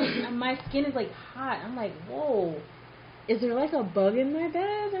 why am my skin is like hot? I'm like, whoa, is there like a bug in my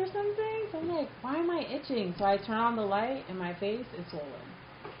bed or something? So I'm like, why am I itching? So I turn on the light, and my face is swollen.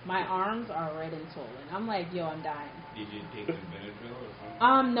 My arms are red and swollen. I'm like, yo, I'm dying. Did you take some Benadryl or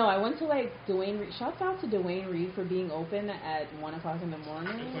something? No, I went to like Dwayne Reed. Shouts out to Dwayne Reed for being open at 1 o'clock in the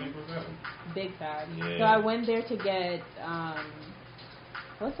morning. 24/7. Big fan. Yeah. So I went there to get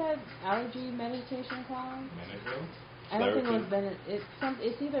what's that allergy medication called? Benadryl? I don't think it was Claritin?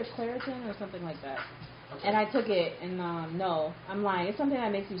 it's either Claritin or something like that. Okay. And I took it, and no, I'm lying. It's something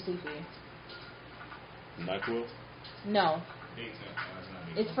that makes you sleepy. NyQuil? No, Big stuff. That's not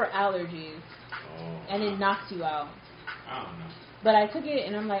big it's stuff. for allergies, Oh. and it knocks you out. I don't know. But I took it,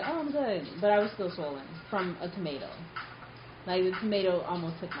 and I'm like, oh, I'm good. But I was still swollen from a tomato. Like, the tomato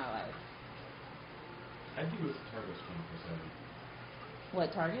almost took my life. I think it was Target's 24/7.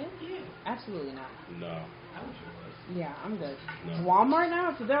 What, Target? Yeah. Absolutely not. No. I wish it was. Yeah, I'm good. No. Walmart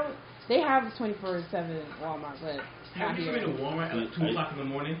now? So they have 24/7 Walmart, but not Have you here. been to Walmart at like 2 o'clock in the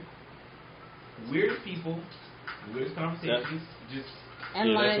morning? Weirdest people, weirdest conversations, just And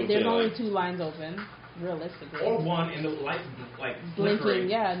Yeah, that's line, what there's they only like. 2 lines open, realistically. or one in the lights like Blinking, flickering.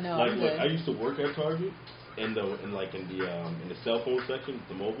 yeah, no, Like, I'm look, good. I used to work at Target in the cell phone section,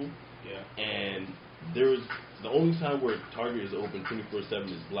 the mobile, Yeah. and there's the only time where Target is open 24/7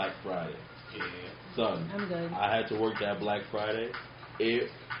 is Black Friday. Yeah. Son, I'm good. I had to work that Black Friday. It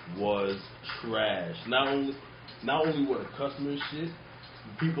was trash. Not only were the customers shit,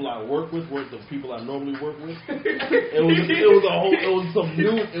 the people I work with weren't the people I normally work with. It was some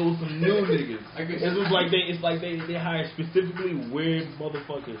new niggas. I guess- It was like they hired specifically weird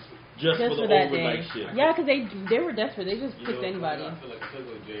motherfuckers just for the that overnight day. shit. Yeah, because they were desperate. They just You picked know, anybody. I feel like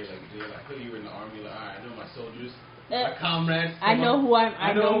with Jay, I feel you were in the army. Like, all right, I know my soldiers, Uh, my comrades. I know who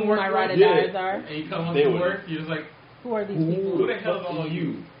I know who my ride or Yeah. dies are. And you come up They to were- work, you're just like, Who are these Who people? who the hell is all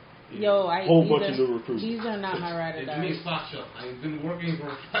you? Yo, Whole these bunch are, of new recruits. These are not my ride or It's me, dies. Sock Shop. I've been working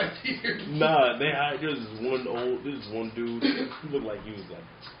for 5 years. Nah, they hired this one dude. He looked like he was like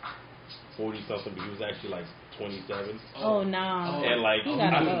 40 something, but he was actually like 27. Oh, no. And like, He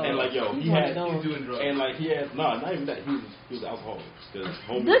gotta go. and like, yo, He's he one had, of those. He's doing drugs. and like he had, not even that, he was alcoholic. Cause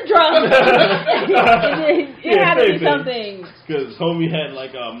homie, The drugs. it had to same be thing. something. Cause homie had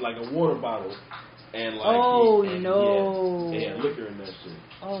like a water bottle, and like, Oh, and no. they had liquor in that shit.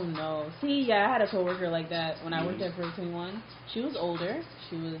 Oh no. See, yeah, I had a coworker like that when I worked at Forever 21. She was older.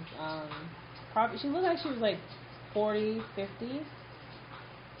 She was probably she looked like she was like 40, 50.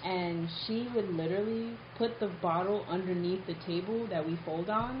 And she would literally put the bottle underneath the table that we fold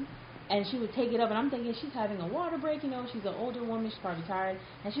on, and she would take it up, and I'm thinking she's having a water break, she's an older woman, she's probably tired,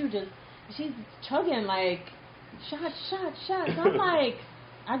 and she's chugging like shot. So I'm like,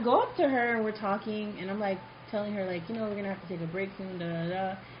 I go up to her and we're talking, and I'm like telling her like, we're gonna have to take a break soon, da da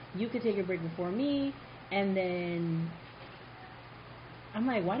da. You could take your break before me, and then I'm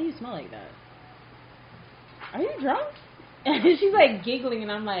like, why do you smell like that? Are you drunk? And she's like giggling,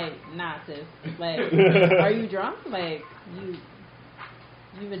 and I'm like, nah, sis. Like, are you drunk? Like,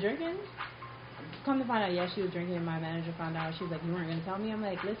 you been drinking? Come to find out, yeah, she was drinking, and my manager found out. She was like, you weren't gonna tell me? I'm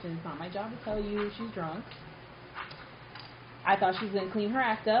like, listen, it's not my job to tell you she's drunk. I thought she was gonna clean her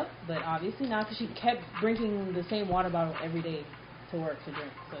act up, but obviously not, because she kept drinking the same water bottle every day to work to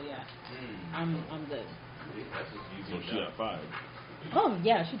drink. So yeah, I'm good. That's just you So being she got fired. Oh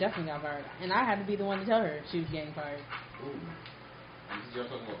yeah, she definitely got fired, and I had to be the one to tell her she was getting fired. Ooh. And since y'all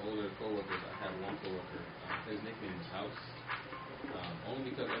talking about older coworkers, I had one coworker. His nickname was House, only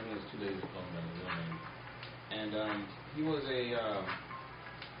because everyone was too lazy to call him by his real name. And he was he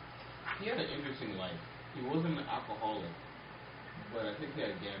had an interesting life. He wasn't an alcoholic, but I think he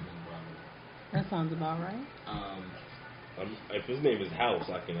had gambling problems. That sounds about right. If his name is House,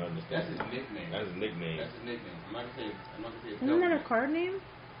 I can understand. That's his nickname. That's his nickname. That's his nickname. I'm not gonna say his Isn't that a government. card name?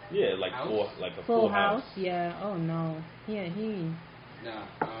 Yeah, like House? a Full full House. Yeah. Oh no. Yeah, he. Now,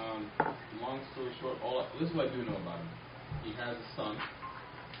 long story short, this is what I do know about him. He has a son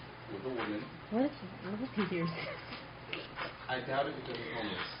with a woman. What is he here? I doubt it because he's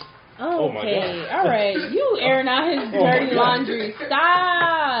homeless. Oh, Oh, my okay. God. All right. You airing out his Oh, my dirty God. laundry.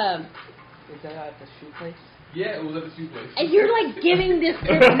 Stop. Is that at the shoe place? Yeah, it was at the shoe place. And you're like giving this.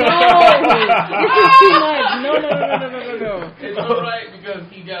 No, this is too much. No. It's alright because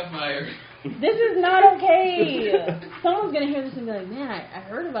he got fired. This is not okay. Someone's gonna hear this and be like, "Man, I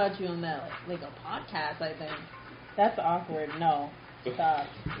heard about you on that like a podcast." I think that's awkward. No, stop.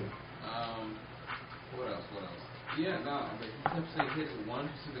 What else? Yeah, no. Like, he kept saying his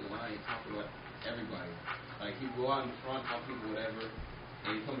one specific line. He talked about everybody. Like he'd go out in the front, talk to people, whatever,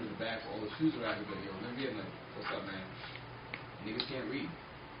 and he'd come to the back. All the shoes are out. He'd be like, "Yo, let me get like, what's up, man? Niggas can't read."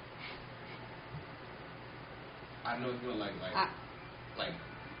 I know it's gonna like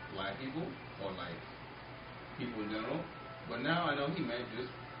black people or like people in general, but now I know he meant just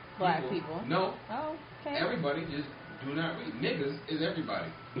Black people. No. Oh, okay. Everybody just do not read. Niggas is everybody.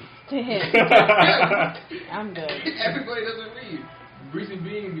 To him. I'm good. Everybody doesn't read. Reason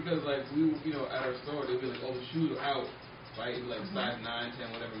being because like we, at our store they'd be like, oh, the shoes are out, right? It'd be like size 9,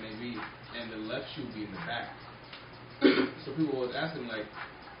 10, whatever it may be, and the left shoe be in the back. So people always ask him like,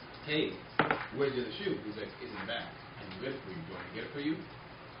 hey, where's the other shoe? He's like, it's in the back. I can get it for you. Do you want me to get it for you?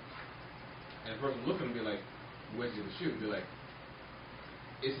 And the person look at him and be like, where's the other shoe? Be like,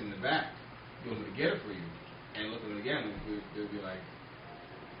 it's in the back. Do you want me to get it for you? And look at him again, and they'll be like,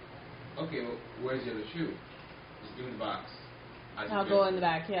 okay, well, where's the other shoe? Just give me the box. I'll go in the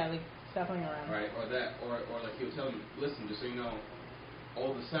back, yeah, like shuffling around. Right, or like he'll tell me, listen, just so you know,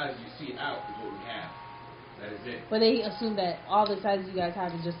 all the sizes you see out is what we have. That is it. But they assume that all the sizes you guys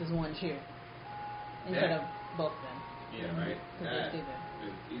have is just this one shoe instead of both of them. Yeah, right. That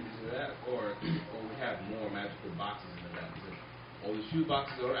It's either to that, or we have more magical boxes in the back. All the shoe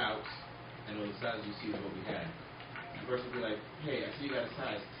boxes are out, and all the sizes you see is what we have. The person will be like, hey, I see you got a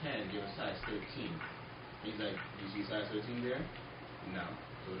size 10, you have a size 13. He's like, do you see size 13 there? No,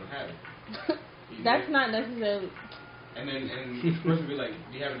 so we don't have it. That's not necessarily. And the person will be like,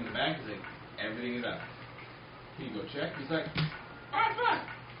 do you have it in the back? He's like, everything is out. Can you go check? He's like, alright, fine.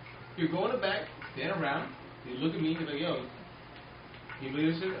 You go in the back, stand around, you look at me, he's like, yo, can you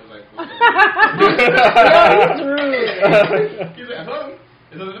believe this shit? I was like, Yo, he's rude. He's like, I told him,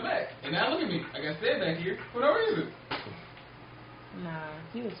 it's in the back. And now look at me, I got stand back here for no reason. Nah,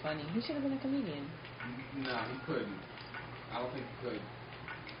 he was funny. He should have been a comedian. Nah, he couldn't. I don't think he could.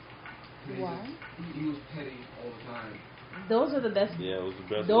 Why? He was petty all the time. Those are the best. Yeah, it was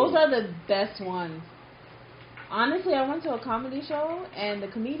the best. Those are the best ones. Honestly, I went to a comedy show, and the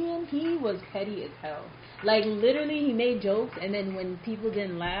comedian, he was petty as hell. Like, literally, he made jokes, and then when people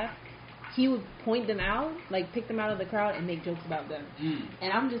didn't laugh, he would point them out, like, pick them out of the crowd and make jokes about them.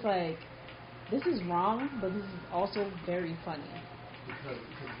 And I'm just like, this is wrong, but this is also very funny. Because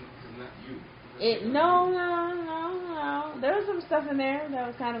it's not you. No. There was some stuff in there that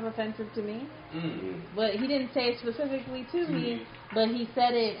was kind of offensive to me. But he didn't say it specifically to me, but he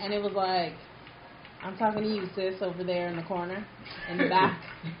said it, and it was like, I'm talking to you, sis, over there in the corner, in the back,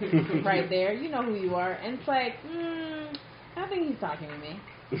 right there. You know who you are. And it's like, I think he's talking to me.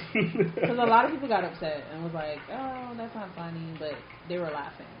 Because a lot of people got upset and was like, oh, that's not funny, but they were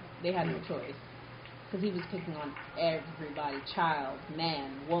laughing. They had no choice. Because he was picking on everybody, child,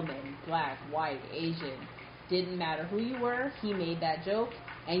 man, woman, black, white, Asian. Didn't matter who you were, he made that joke,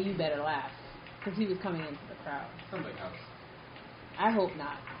 and you better laugh. Because he was coming into the crowd. Sounds like House. I hope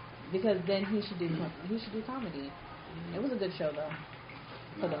not. Because then he should do comedy. It was a good show, though,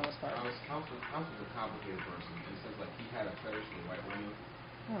 for the most part. House was a complicated person. In the sense, like, he had a fetish for white women.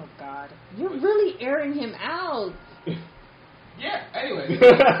 Oh, God. You're really airing him out. Yeah, anyway.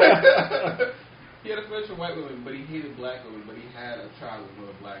 He had a fetish for white women, but he hated black women, but he had a child with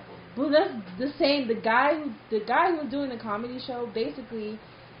another black woman. Well, that's the same. The guy who was doing the comedy show, basically,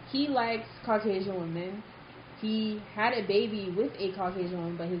 he likes Caucasian women. He had a baby with a Caucasian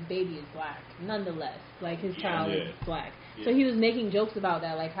woman, but his baby is black, nonetheless. Like, his child is black. Yeah. So he was making jokes about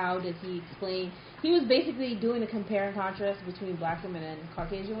that. Like, how does he explain? He was basically doing a compare and contrast between black women and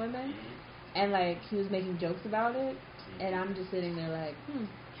Caucasian women. And, like, he was making jokes about it. And I'm just sitting there like,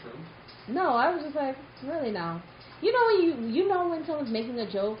 True. No, I was just like, really now. You know when you know when someone's making a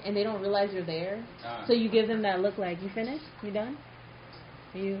joke and they don't realize you're there? So you give them that look like, you finished? You done?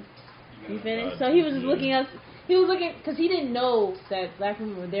 You finished? So he was just looking at... He was looking, because he didn't know that black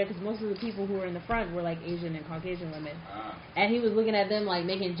women were there, because most of the people who were in the front were, like, Asian and Caucasian women. And he was looking at them, like,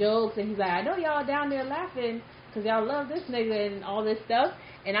 making jokes, and he's like, I know y'all down there laughing, because y'all love this nigga and all this stuff,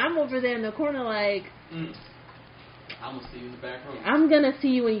 and I'm over there in the corner, like... I'm going to see you in the back room. I'm going to see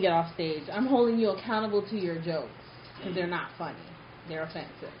you when you get off stage. I'm holding you accountable to your jokes, because they're not funny. They're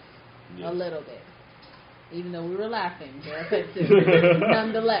offensive. A little bit. Even though we were laughing, they're offensive.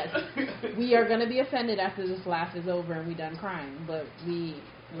 Nonetheless, we are going to be offended after this laugh is over and we're done crying. But we're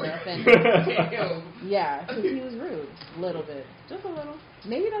offended. Damn. Yeah, because he was rude. A little bit. Just a little.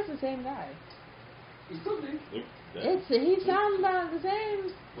 Maybe that's the same guy. He could be. He sounds about the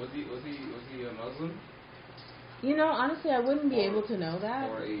same. Was he a Muslim? You know, honestly, I wouldn't be able to know that.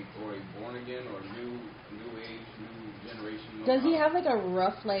 Or a born again or new age, new generation? Does he have like a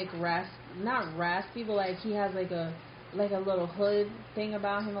rough, like not raspy, but like he has like a little hood thing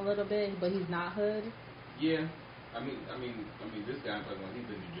about him a little bit, but he's not hood? Yeah. I mean, this guy I'm talking about, he's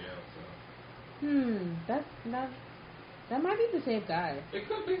been to jail, so. That might be the same guy. It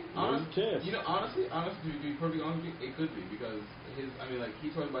could be. Honestly, Honestly, to be perfectly honest with you, it could be because he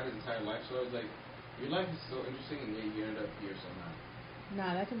talked about his entire life, so I was like, your life is so interesting, and yet you ended up here somehow.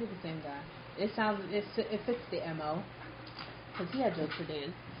 Nah, that could be the same guy. It fits the MO. Because he had jokes for days.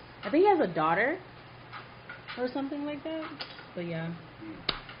 I think he has a daughter or something like that. But yeah.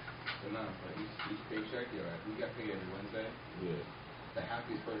 So but he's paycheck, you're right. We got paid every Wednesday. Yeah. The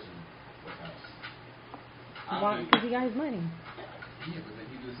happiest person was us. Why? Because he got his money. Yeah, but then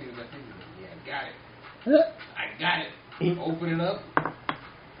he do the same exact thing. He's like, yeah, I got it. I got it. Open it up.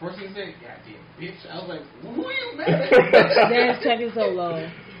 First thing he said, goddamn bitch. I was like, who are you mad at? Dad's check is so low.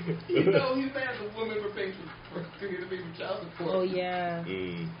 You know he's mad at the woman for paying for child support. Oh, yeah.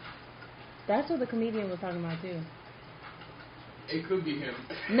 That's what the comedian was talking about, too. It could be him.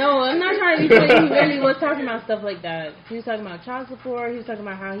 No, I'm not trying to be funny. He really was talking about stuff like that. He was talking about child support. He was talking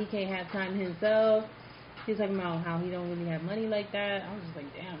about how he can't have time himself. He was talking about how he don't really have money like that. I was just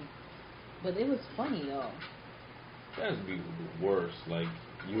like, damn. But it was funny, though. That would be worse. Like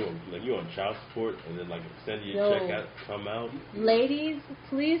you on child support, and then like send your check out, come out. Ladies,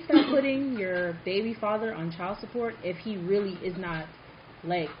 please stop putting your baby father on child support if he really is not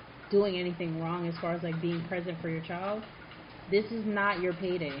like doing anything wrong as far as like being present for your child. This is not your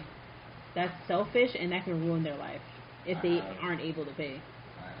payday. That's selfish, and that can ruin their life if they aren't able to pay.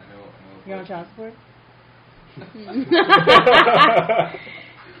 I know. You're on child support?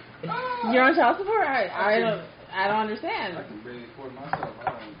 You're on child support? I don't understand. I can barely afford myself. I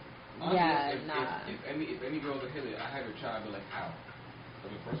don't. Honestly, Yeah, if any girls are hit it, I have a child, but like how?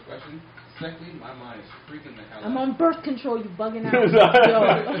 That's the first question. Secondly, my mind is freaking the hell out. I'm on birth control. You bugging out? I'm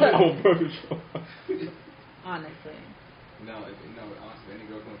on birth control. Honestly. No, honestly, any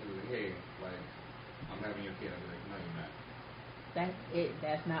girl comes through like, hey, like, I'm having your kid, I'll be like, no, you're not. That's it.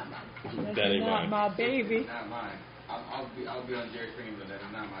 That's not my. That ain't not mine. my baby. Not mine. I'll be on Jerry Springer, but that is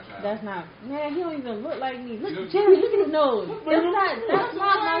not my child. That's not. Man, he don't even look like me. Look, Jerry, look at his nose. That's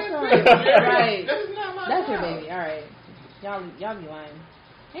not my son. Right. That's not my That's child. your baby. All right. Y'all be lying.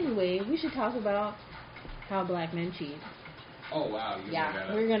 Anyway, we should talk about how black men cheat. Oh wow. You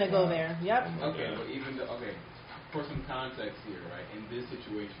Yeah, we're gonna go there. Yep. Okay, but for some context here, right? In this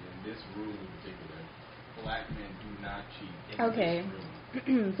situation, in this room in particular, black men do not cheat in this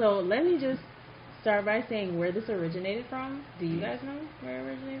room. So let me just start by saying where this originated from. Do you guys know where it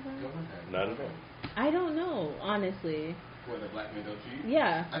originated from? Not at all. I don't know, honestly. Whether black men don't cheat?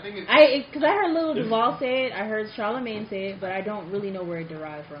 Yeah. I think because I heard Lil Duval say it, I heard Charlamagne say it, but I don't really know where it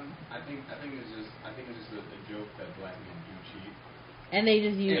derived from. I think it's just a joke that black men do cheat. And they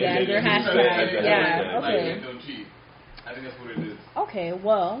just use that as their hashtag. Yeah. Black Okay. men don't cheat. I think that's what it is. Okay.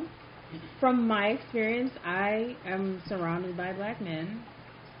 Well, from my experience, I am surrounded by black men.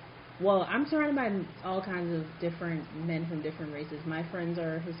 Well, I'm surrounded by all kinds of different men from different races. My friends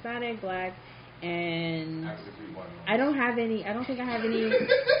are Hispanic, black, and I don't have any. I don't think I have any.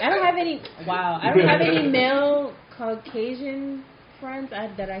 I don't have any. Wow, I don't have any male Caucasian friends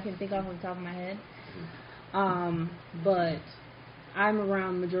that I can think of on the top of my head. But I'm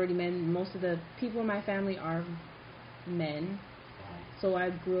around majority men. Most of the people in my family are men, so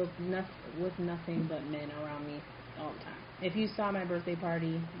I grew up with nothing but men around me all the time. If you saw my birthday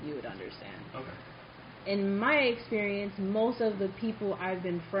party, you would understand. Okay. In my experience, most of the people I've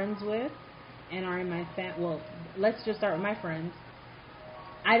been friends with and are in my well, let's just start with my friends.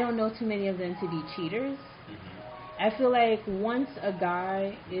 I don't know too many of them to be cheaters. I feel like once a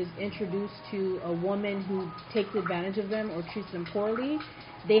guy is introduced to a woman who takes advantage of them or treats them poorly,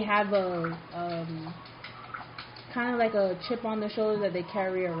 they have a kind of like a chip on their shoulder that they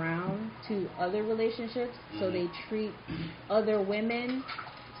carry around to other relationships. So they treat other women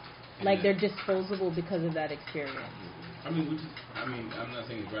like they're disposable because of that experience. I'm not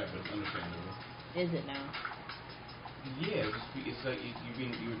saying it's right, but it's understandable. Is it now? Yeah, it's like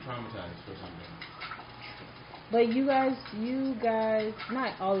you were traumatized for something. But you guys,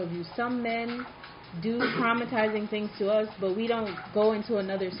 not all of you, some men do traumatizing things to us, but we don't go into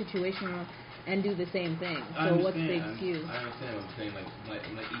another situation and do the same thing. I So what's the understand. excuse? I understand what I'm saying.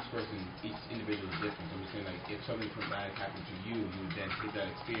 Like each person, each individual is different. So I'm just saying, like, if something traumatic happened to you, you would then take that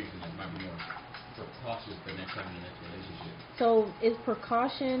experience and like might be more precautious the next time in the next relationship. So is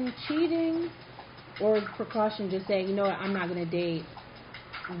precaution cheating, or is precaution just saying, you know what, I'm not gonna date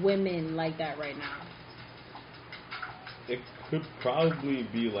women like that right now? It could probably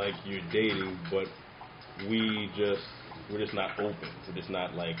be like you're dating, but we're just not open. We're just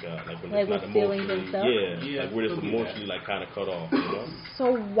not like we're Like just not with feelings and emotionally. stuff? Yeah, like we're just could be that. emotionally like kind of cut off. You know?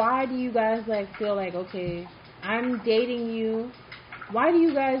 So why do you guys like feel like, okay, I'm dating you? Why do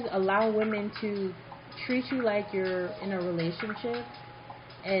you guys allow women to treat you like you're in a relationship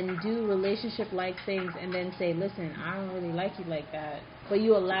and do relationship-like things and then say, listen, I don't really like you like that, but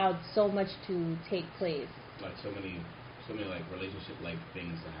you allowed so much to take place? Like so many like relationship like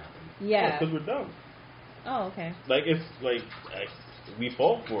things to happen. Yeah. Because we're dumb. Oh, okay. Like it's like we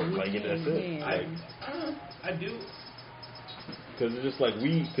fall for it. Like that's it. Yeah. Like I do. because it's just like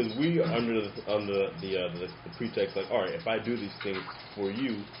because we are under the pretext like, all right, if I do these things for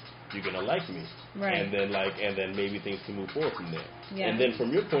you, you're gonna like me, Right. and then maybe things can move forward from there. Yeah. And then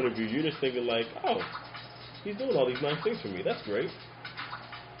from your point of view, you're just thinking like, oh, he's doing all these nice things for me. That's great.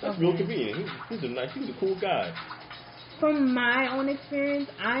 That's real Okay. convenient. He's a cool guy. From my own experience,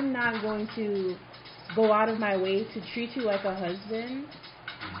 I'm not going to go out of my way to treat you like a husband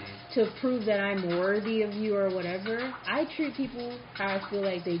to prove that I'm worthy of you or whatever. I treat people how I feel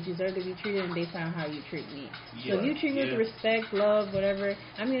like they deserve to be treated and based on how you treat me. So if you treat me with respect, love, whatever,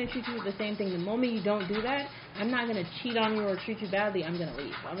 I'm going to treat you with the same thing. The moment you don't do that, I'm not going to cheat on you or treat you badly. I'm going to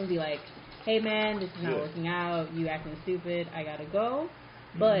leave. I'm going to be like, hey man, this is not working out. You acting stupid. I got to go.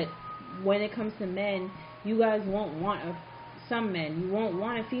 But when it comes to men, you guys won't want some men. You won't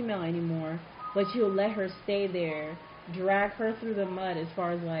want a female anymore, but you'll let her stay there, drag her through the mud as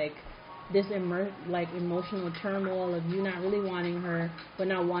far as like this emotional turmoil of you not really wanting her, but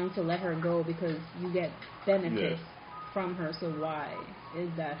not wanting to let her go because you get benefits from her. So why is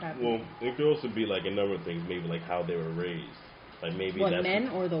that happening? Well, it could also be like a number of things. Maybe like how they were raised. Like maybe what, that's men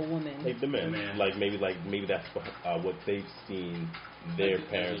or the woman? like the men. Like maybe that's what they've seen their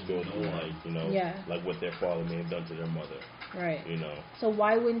parents go through, like what their father may have done to their mother. Right. You know. So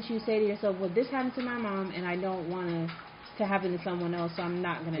why wouldn't you say to yourself, well, this happened to my mom, and I don't want to happen to someone else, so I'm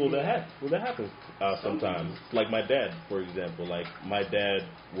not going to do that? Well, that happens sometimes. Like my dad, for example. Like my dad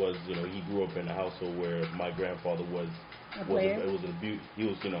was, he grew up in a household where my grandfather was A player? It was an abuse. He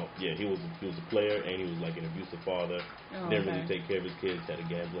was, he was a player, and he was like an abusive father. Oh, Didn't okay. really take care of his kids. Had a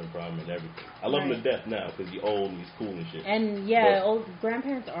gambling problem and everything. I love him to death now because he's old and he's cool and shit. And old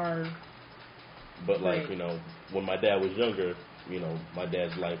grandparents are. But like when my dad was younger, my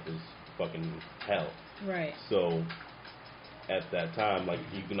dad's life was fucking hell. Right. So at that time, like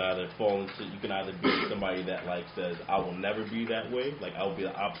you can either be somebody that like says I will never be that way, like I will be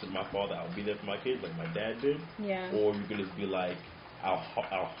the opposite of my father, I'll be there for my kids like my dad did. Yeah. Or you can just be like I'll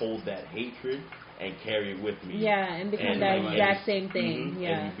hold that hatred and carry it with me. Yeah, and become that exact same thing. Mm-hmm,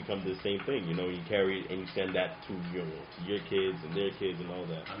 yeah. And you become the same thing. You carry it and you send that to your kids and their kids and all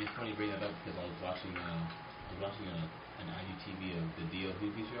that. I mean, it's funny you bring that up because I was watching an IGTV of the D.L.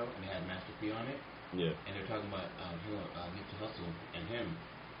 Hughley show, and they had Master P on it. Yeah. And they're talking about Nipsey Hussle and him,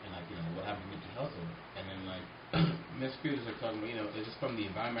 and like what happened to Nipsey Hussle, and then like Master P was like talking about it's just from the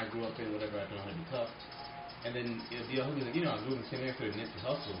environment I grew up in, whatever. I don't know how to be tough. And then D.L. Hughley's like, I grew up in the same area as Nipsey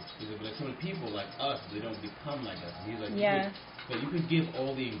Hussle. He's like, but like so many people like us, they don't become like us. And he's like, but you could give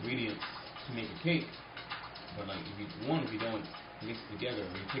all the ingredients to make a cake, but like if you don't mix it together, or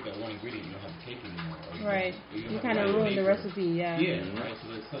you take that one ingredient, you don't have the cake anymore. Or you kind of ruin the recipe. Yeah. Yeah. Right.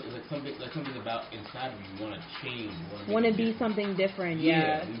 So it's like something about inside of you. You want to change. You want to be something different.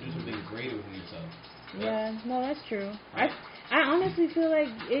 Yeah. You do something greater within yourself. Yeah. No, that's true. I honestly feel like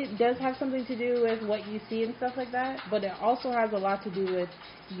it does have something to do with what you see and stuff like that, but it also has a lot to do with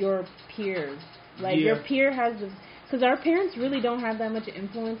your peers. Like your peer has because our parents really don't have that much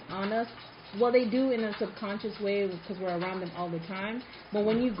influence on us. Well, they do in a subconscious way because we're around them all the time. But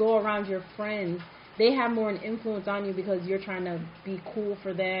when you go around your friends, they have more an influence on you because you're trying to be cool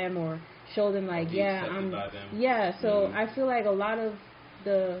for them or show them like, So I feel like a lot of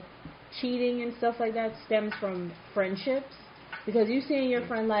the cheating and stuff like that stems from friendships because you seeing your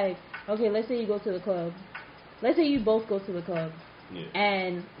friend like, okay, let's say you go to the club. Let's say you both go to the club. Yeah.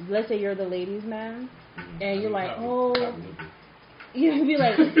 And let's say you're the ladies' man. And you're like, you'd be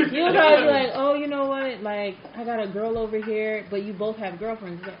like, you'll probably be like, oh, you know what, like, I got a girl over here, but you both have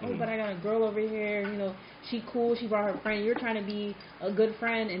girlfriends. It's like, oh, but I got a girl over here, she cool, she brought her friend. You're trying to be a good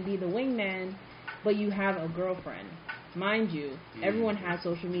friend and be the wingman, but you have a girlfriend. mind you, everyone has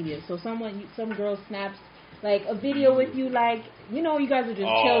social media. So some girl snaps like a video with you, like, you know, you guys are just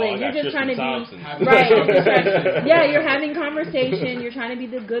chilling. You're just trying to be right. Yeah, you're having conversation. You're trying to be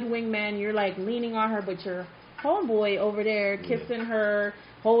the good wingman. You're like leaning on her, but your homeboy over there kissing her,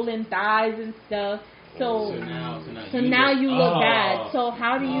 holding thighs and stuff. So now you look bad. So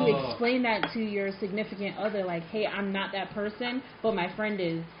how do you explain that to your significant other? Like, hey, I'm not that person, but my friend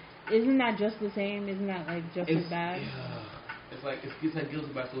is. Isn't that just the same? Isn't that like just as bad? Yeah. It's like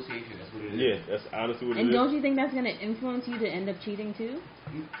guilty by association. That's what it is. Yeah, that's honestly what it is. And don't you think that's going to influence you to end up cheating too?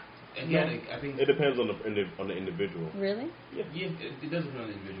 Again, I think it depends on the individual. Really? Yeah, it does depend on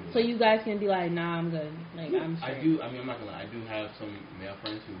the individual. So you guys can be like, nah, I'm good. Like, I'm straight. I do. I mean, I'm not gonna lie. I do have some male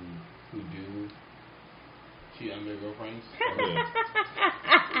friends who do cheat on their girlfriends.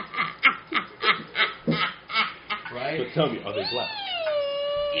 Right? But tell me, are they black?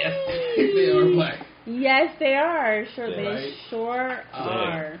 Yes, they are black. Yes, they are. Sure, Right? they sure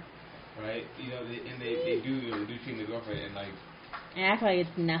are. Right? You know, they do cheat on their girlfriend, and like. And act like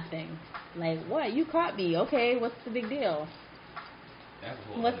it's nothing. Like, what? You caught me. Okay, what's the big deal? That's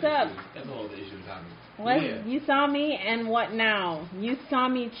a whole What's other up? Issue. That's a whole other issue to talk about. What? Yeah. You saw me, and what now? You saw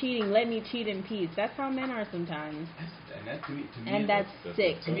me cheating. Let me cheat in peace. That's how men are sometimes. To me, And that's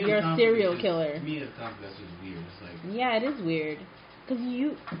sick. to me, You're as a a serial conflict, killer. To me, as a conflict, that's just weird. It's like. Yeah, it is weird. Because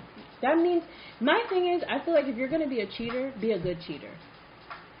that means, my thing is, I feel like if you're going to be a cheater, be a good cheater.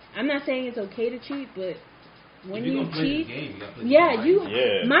 I'm not saying it's okay to cheat, but when you cheat,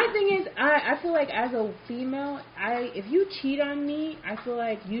 my thing is, I feel like as a female, if you cheat on me, I feel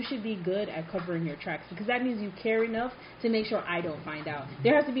like you should be good at covering your tracks, because that means you care enough to make sure I don't find out.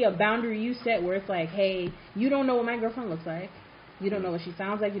 There has to be a boundary you set where it's like, hey, you don't know what my girlfriend looks like, you don't know what she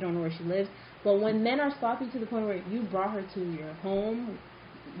sounds like, you don't know where she lives. But when men are sloppy to the point where you brought her to your home,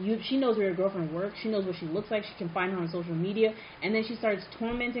 she knows where your girlfriend works, she knows what she looks like, she can find her on social media, and then she starts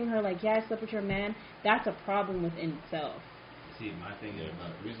tormenting her like, yeah, I slept with your man, that's a problem within itself. See, my thing is,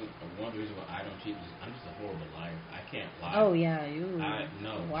 one of the reasons why I don't cheat is I'm just a horrible liar. I can't lie. Oh, yeah, you.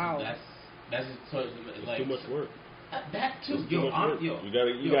 No. Wow. That's just, so it's like. Too much work. That too. It's too much work.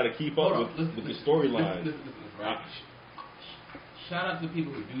 You gotta keep up with the storyline. Right. Shout out to the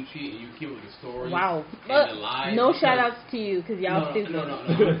people who do cheat and you keep with the stories. Wow. And the lies. No shout outs to you because y'all stupid.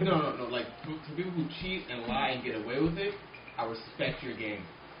 No. Like, for people who cheat and lie and get away with it, I respect your game.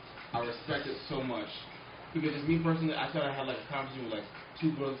 I respect it so much. Because it's me personally, I thought I had like a conversation with like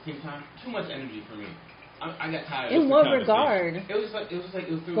two girls at the same time. Too much energy for me. I got tired. In what regard? It was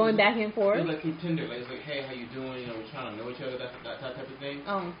through going back and forth. It was like through Tinder. Like, it's like, hey, how you doing? You know, we're trying to know each other. That type of thing.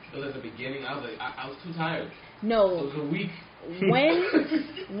 Oh. It was at the beginning. I was like, I was too tired. No. It was a week.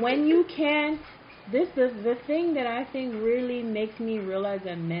 When you can, the thing that I think really makes me realize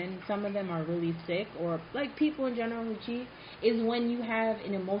that men, some of them are really sick, or like people in general who cheat, is when you have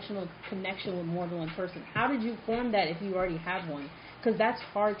an emotional connection with more than one person. How did you form that if you already have one? Because that's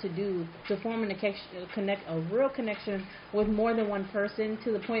hard to do, to form a real connection with more than one person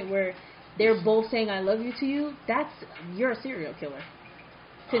to the point where they're both saying I love you to you. You're a serial killer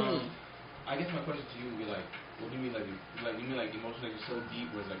to me. I guess my question to you would be like, what do you mean, you mean emotional connection so deep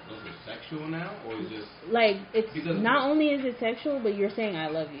where it's like, those are sexual now, or is just like it's not only is it sexual, but you're saying I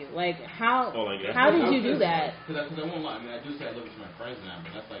love you. Like how did you do that? Because I won't lie. I mean, I do say I love you to my friends now,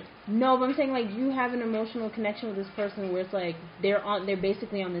 but that's like no. But I'm saying like you have an emotional connection with this person where it's like they're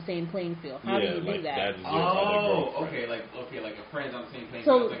basically on the same playing field. How do you do that? Okay, like a friend's on the same playing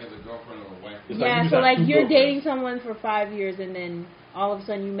field, like as a girlfriend or a wife. Yeah, so like you're dating someone for 5 years and then all of a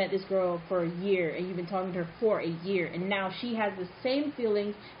sudden you met this girl for a year and you've been talking to her for a year and now she has the same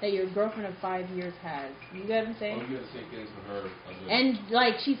feelings that your girlfriend of 5 years has. You get what I'm saying? Oh, you have the same feelings for her. And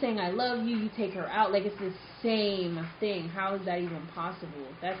like she's saying I love you, you take her out, like it's the same thing. How is that even possible?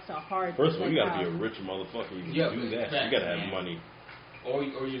 That's a hard thfirst of all, you gotta be a rich motherfucker you can do that. You gotta have money. Or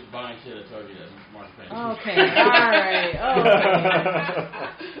you're just buying shit at Target at Market. Okay, alright,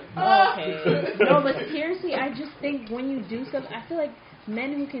 okay. No, but seriously, I just think when you do stuff, I feel like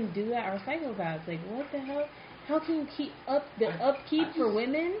men who can do that are psychopaths. Like, what the hell? How can you keep up the upkeep for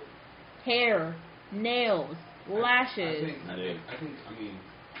women? Hair, nails, lashes. I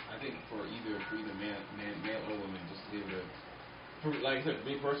think for either male or women, just leave it. For, like I said,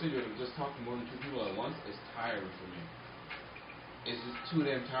 me personally, just talk to more than 2 people at once is tiring for me. It's just too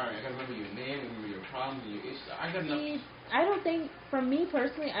damn tiring. I gotta remember your name, remember your problems, and your issues. I got enough. I don't think, for me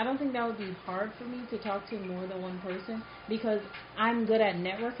personally, I don't think that would be hard for me to talk to more than one person because I'm good at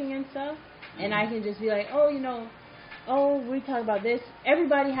networking and stuff, and I can just be like, we talk about this.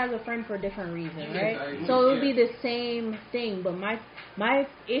 Everybody has a friend for a different reason, right? So it would be the same thing, but my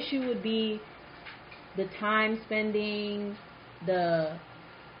issue would be the time spending, the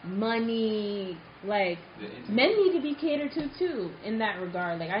money, like, men need to be catered to too in that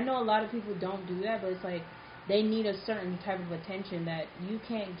regard. Like, I know a lot of people don't do that, but it's like they need a certain type of attention that you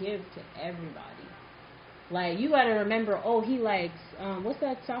can't give to everybody. Like, you gotta remember, oh, he likes, what's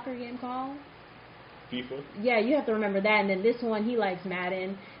that soccer game called? FIFA? Yeah, you have to remember that. And then this one, he likes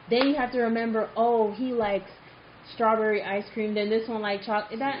Madden. Then you have to remember, oh, he likes strawberry ice cream. Then this one like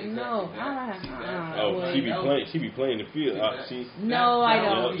chocolate. That no, she be playing the field. No, I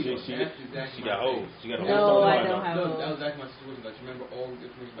don't. She got hoes. She got no, I don't have hoes. That was exactly my situation. Like, remember all the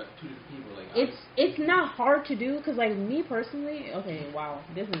information about 2 different people. Like, it's not hard to do because, like, me personally. Okay, wow,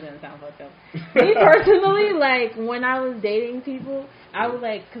 this is gonna sound fucked up. Me personally, like, when I was dating people, I was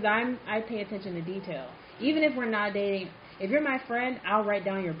like, because I pay attention to detail. Even if we're not dating. If you're my friend, I'll write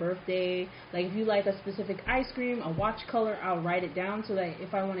down your birthday. Like, if you like a specific ice cream, a watch color, I'll write it down so that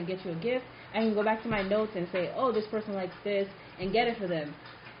if I want to get you a gift, I can go back to my notes and say, oh, this person likes this, and get it for them.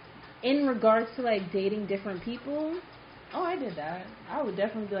 In regards to, like, dating different people, oh, I did that. I would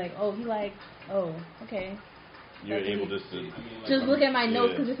definitely be like, oh, he likes, oh, okay. You're able to just look at my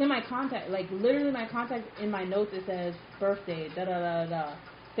notes because it's in my contact. Like, literally my contact in my notes, it says birthday, da-da-da-da.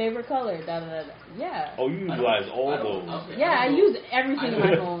 Favorite color, da da da. Yeah. Oh, you utilize all those. Yeah, I use everything on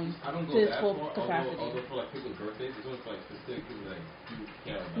my phone to its full capacity. Although for like people's birthdays, it's always for like specific people like you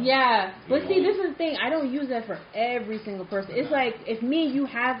care about. Yeah, but see, this is the thing. I don't use that for every single person. It's like if me and you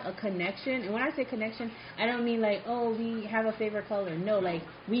have a connection, and when I say connection, I don't mean like, oh, we have a favorite color. No, like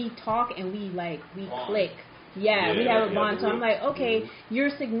we talk and we click. Yeah, we have a bond. So I'm like, okay, you're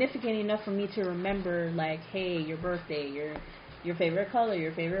significant enough for me to remember, like, hey, your birthday, your favorite color,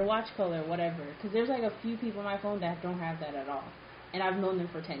 your favorite watch color, whatever. Because there's like a few people on my phone that don't have that at all. And I've known them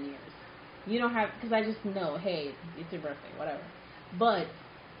for 10 years. You don't have, because I just know, hey, it's your birthday, whatever. But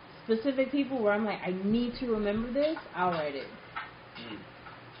specific people where I'm like, I need to remember this, I'll write it.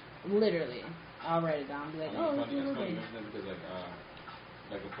 Literally. I'll write it down. Be like, oh, it's your birthday. Because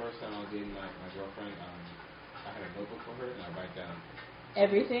like the first time I was dating my girlfriend, I had a notebook for her and I write down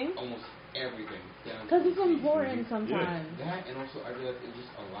everything? Almost everything. Because it's important sometimes. Yeah. That, and also I realized it was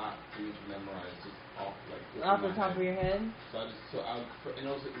just a lot for me to memorize, just off the top of your head. And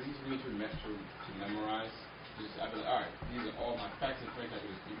also it's easy for me to memorize. I'd be like, all right, these are all my facts and figures I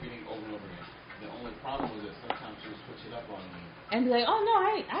could just keep reading over and over again. The only problem was that sometimes she would switch it up on me. And be like, oh no,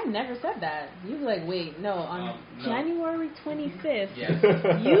 I never said that. You'd be like, wait, no, on January 25th,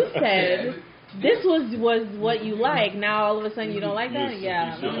 you said. This was what you like. Now all of a sudden you don't like that?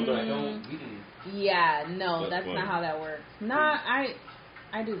 Yeah. Yeah, no, that's not how that works.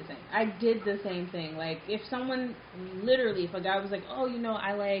 I do the same. I did the same thing. Like, if someone, literally, if a guy was like, oh,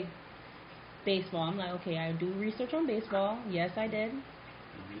 I like baseball. I'm like, okay, I do research on baseball. Yes, I did.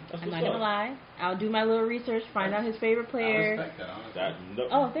 I'm not going to lie. I'll do my little research, find out his favorite player. I respect that, honestly.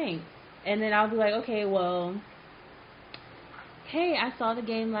 Oh, thanks. And then I'll be like, okay, well, hey, I saw the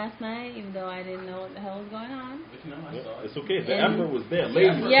game last night, even though I didn't know what the hell was going on. But I saw it. It's okay. The effort was there.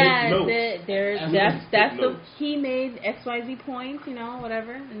 Ladies, that's the he made XYZ points,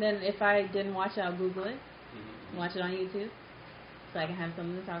 whatever. And then if I didn't watch it, I'll Google it, watch it on YouTube, so I can have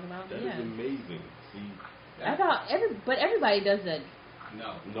something to talk about. That is amazing. See, I thought everybody does that.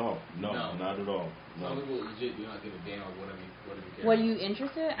 No, not at all. Some people legit do not give a damn about whatever you care. What are you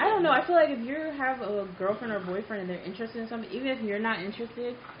interested? I don't know. I feel like if you have a girlfriend or boyfriend and they're interested in something, even if you're not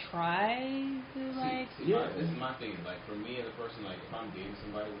interested, try to this is my thing. Like, for me as a person, like, if I'm dating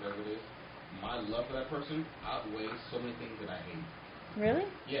somebody, whatever it is, my love for that person outweighs so many things that I hate. Really?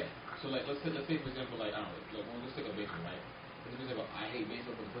 Yeah. So like, let's say for example, like, I don't know, let's take a baseball, right? Let's say for example, I hate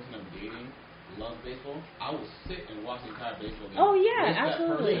baseball, but the person I'm dating loves baseball. I will sit and watch the entire baseball game. Oh yeah,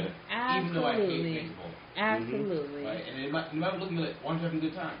 absolutely. Even though I hate baseball. Absolutely. Right? And it might look like, why don't you having a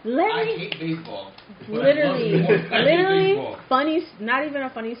good time? I hate baseball. Literally, funny, not even a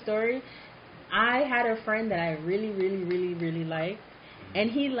funny story. I had a friend that I really, really, really, really liked, and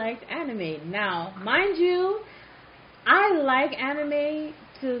he liked anime. Now, mind you, I like anime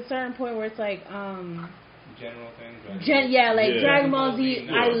to a certain point where it's like, general things. Dragon Ball Z.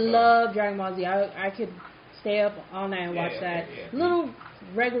 I love Dragon Ball Z. I could stay up all night and watch that. Little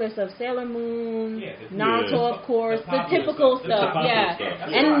regular stuff, Sailor Moon, Naruto, of course, the typical stuff.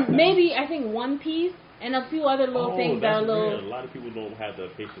 And maybe I think One Piece and a few other little things that are little. A lot of people don't have the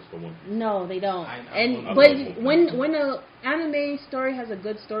patience for One Piece. No, they don't. But when an anime story has a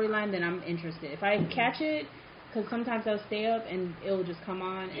good storyline, then I'm interested. If I catch it, because sometimes I'll stay up and it'll just come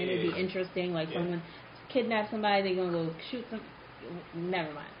on and it'll be interesting. Like someone kidnap somebody, they're gonna go shoot some.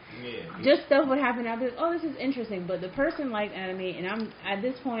 Never mind. Yeah. Just stuff would happen. I'd be like, oh, this is interesting. But the person liked anime, and I'm at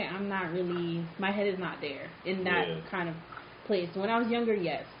this point, I'm not really. My head is not there in that kind of place. When I was younger,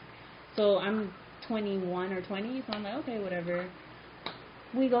 yes. So I'm 21 or 20, so I'm like, okay, whatever.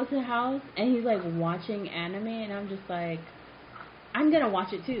 We go to the house, and he's like watching anime, and I'm just like, I'm gonna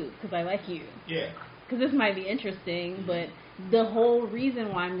watch it too because I like you. Yeah. Because this might be interesting, but the whole reason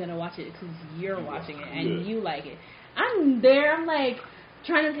why I'm gonna watch it is because you're watching it and you like it. I'm there. I'm like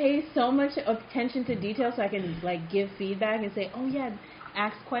trying to pay so much attention to detail so I can like give feedback and say, oh yeah,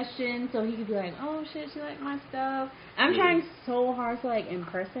 ask questions so he could be like, oh shit, she liked my stuff. I'm trying so hard to like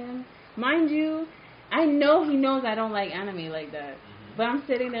impress him. Mind you, I know he knows I don't like anime like that. But I'm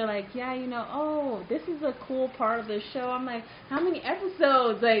sitting there like, yeah, you know, oh, this is a cool part of the show. I'm like, how many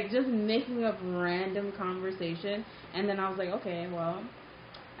episodes? Like, just making up random conversation. And then I was like, okay, well,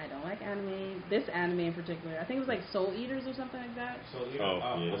 I don't like anime. This anime in particular. I think it was like Soul Eaters or something like that. Soul Eaters?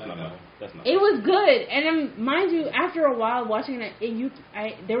 Oh, yeah, that's not It was good. And then, mind you, after a while watching it,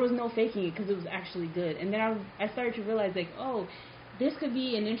 there was no faking it because it was actually good. And then I started to realize, like, oh, this could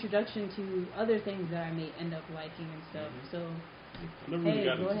be an introduction to other things that I may end up liking and stuff. So... I never really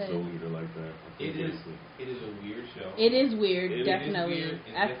got into Soul Eater like that. It is a weird show. It is weird, definitely. Is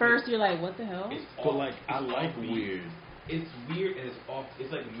weird. At first, you're like, what the hell? But like, I like weird. It's weird and it's off.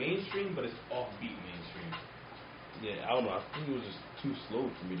 It's like mainstream, but it's offbeat mainstream. Yeah, I don't know. I think it was just too slow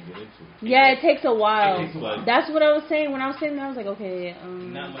for me to get into. Yeah, it takes a while. It takes a while. That's what I was saying. When I was sitting there, I was like, okay.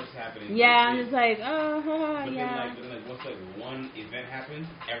 Not much happening. Yeah, I'm just like, but yeah. Then once like one event happens,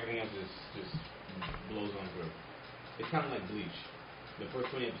 everything else just blows on through. It's kind of like Bleach. The first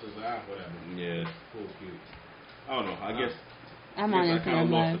 20 episodes, whatever. Yeah. Cool, cute. I don't know. I guess I'm on I Instagram kind of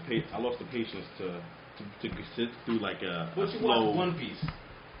Live. I lost the patience to sit through like a But you slow. watch One Piece.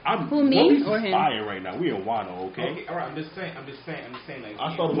 Who, me One Piece or is him? fire right now. We in Wano, okay? All right. I'm just saying. Like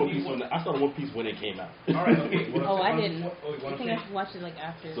I started One Piece when it came out. All right. Okay. I didn't. I I think I watched it like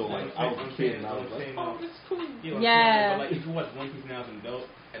after. So like I was a kid and I was like, oh, this is cool. Yeah. But like if you watch One Piece now as an adult,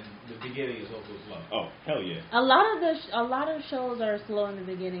 at the beginning is also slow. Oh hell yeah. A lot of shows are slow in the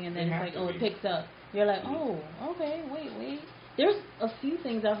beginning, and then They it's have like, to oh, be. it picks up. You're like, oh, okay, wait. There's a few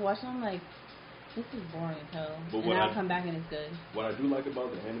things I've watched, and I'm like, this is boring as hell. But And I'll come back and it's good. What I do like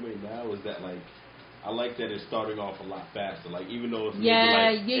about the anime now is that like I like that it's starting off a lot faster. Like even though it's maybe,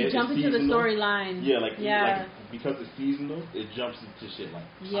 like, you jump into the storyline. Yeah, like because it's seasonal, it jumps into shit like.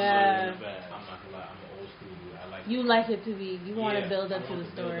 Yeah. I'm not gonna lie. I'm an old school dude. I like. You like it to be. You want to build up I to want the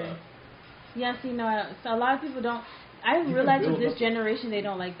to build story. up. Yeah, see, no, so a lot of people don't. I realize with this generation, they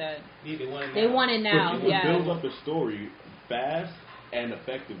don't like that. Yeah, They want it now. But you Yeah. can build up a story fast and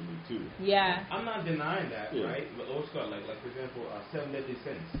effectively too. Yeah. I'm not denying that, Yeah. right? But also, like for example, Seven Deadly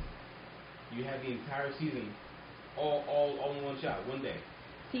Sins. You have the entire season, all in one shot, one day.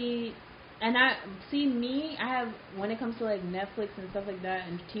 See, me. I have when it comes to like Netflix and stuff like that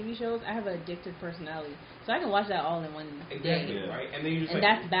and TV shows, I have an addictive personality, so I can watch that all in one Exactly, day. right? And then you're just And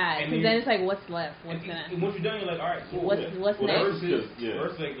like, that's bad because then it's like, what's left? What's gonna? And once you're done, you're like, all right, cool. What's next?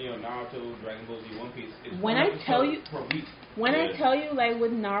 Versus like Naruto, Dragon Ball Z, One Piece. It's When one I tell episode you- per week. When I tell you, like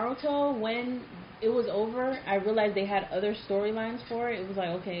with Naruto, when it was over, I realized they had other storylines for it. It was like,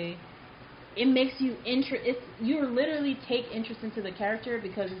 okay, it makes you you literally take interest into the character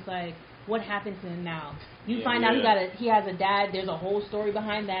because it's like, what happened to him now? You find out he has a dad. There's a whole story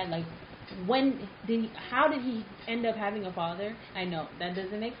behind that. Like, how did he end up having a father? I know that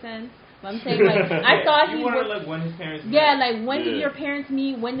doesn't make sense. But I'm saying, like, I thought you he wonder, was. like, when his parents met. Yeah, like, when did your parents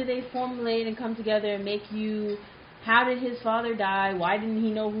meet? When did they formulate and come together and make you? How did his father die? Why didn't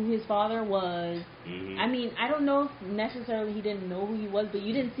he know who his father was? Mm-hmm. I mean, I don't know if necessarily he didn't know who he was, but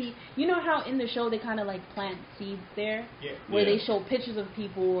you didn't see. You know how in the show they kind of like plant seeds there, where they show pictures of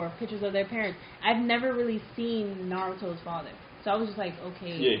people or pictures of their parents. I've never really seen Naruto's father, so I was just like,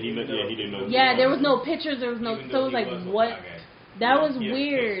 okay. Yeah, he didn't know. Yeah, there was no pictures. There was no. So it was like, what? That was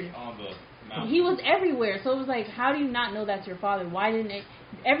weird. He was everywhere, so it was like, how do you not know that's your father? Why didn't it?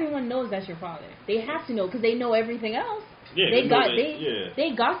 Everyone knows that's your father. They have to know because they know everything else. Yeah,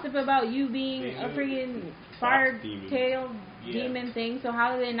 they gossip about you being a freaking fire tail demon thing. So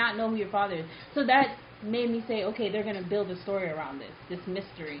how do they not know who your father is? So that made me say, okay, they're gonna build a story around this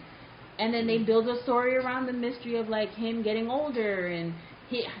mystery, and then they build a story around the mystery of like him getting older and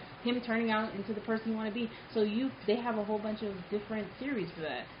him turning out into the person you want to be. So they have a whole bunch of different theories for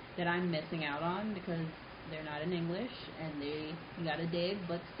that I'm missing out on because they're not in English and you gotta dig,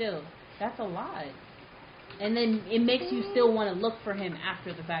 but still, that's a lot. And then it makes you still want to look for him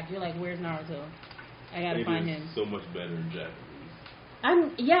after the fact. You're like, where's Naruto? I gotta find him. So much better in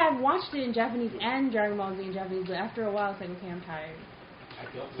Japanese. I've watched it in Japanese and Dragon Ball Z in Japanese, but after a while, it's like, okay, I'm tired.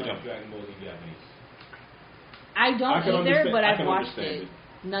 I don't Like like Dragon Ball in Japanese. I don't I can either, understand- but I I've can watched understand it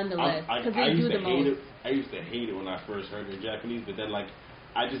nonetheless I because they do used the to hate most. it. I used to hate it when I first heard it in Japanese, but then like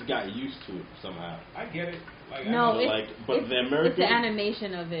I just got used to it somehow. I get it. Like, No, know, it's, like, but it's, the American- it's the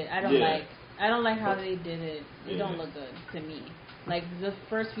animation of it. I don't Yeah. like. I don't like how But- they did it. It Yeah. don't look good to me. Like the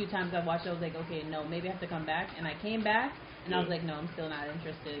first few times I watched it, I was like, okay, no, maybe I have to come back. And I came back, and I was Yeah. like, no, I'm still not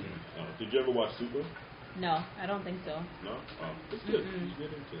interested. Did you ever watch Super? No, I don't think so. No. It's good. Mm-mm. You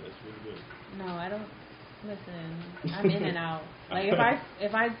get into it. That's really good. No, I don't. Listen, I'm in and out. Like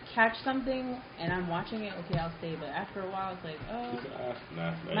if I catch something and I'm watching it, okay, I'll stay. But after a while, it's like, oh,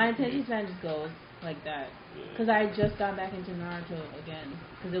 Nah, my attention span just goes like that. Yeah. Because I just got back into Naruto again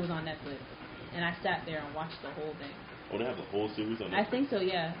because it was on Netflix, and I sat there and watched the whole thing. Oh, they have the whole series on I Netflix? think so.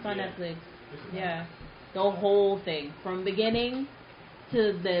 Yeah, it's on Yeah. Netflix. This is Yeah, the whole thing from beginning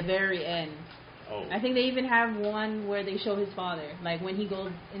to the very end. Oh. I think they even have one where they show his father, like when he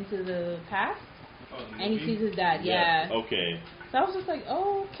goes into the past Oh, the and he movie? sees his dad. Yeah. Okay. So I was just like,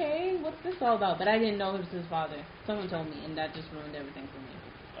 oh, okay, what's this all about? But I didn't know it was his father. Someone told me, and that just ruined everything for me.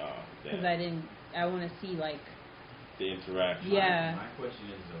 Because I want to see, like, the interaction. Yeah. My question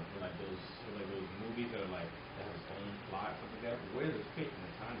is, for like those movies that are like that have its own plot, something like that. Where does it fit in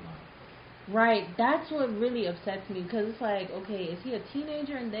the timeline? right, that's what really upsets me. Because it's like, okay, is he a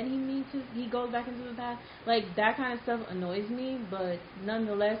teenager and then he goes back into the past? Like, that kind of stuff annoys me, but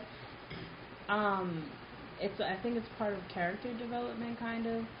nonetheless, I think it's part of character development, kind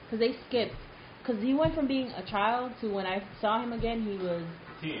of. Because they skipped. Because he went from being a child to when I saw him again, he was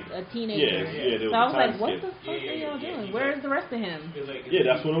Teen. a teenager. Yeah, there So I was was a time like, what skip. the fuck Yeah, are y'all yeah, doing? he's Where's like- the rest of him? It's like, Yeah,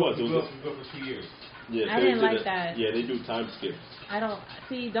 that's what it was. It You was go for 2 years. Yeah, I they didn't did like it- that. Yeah, they do time skips. I don't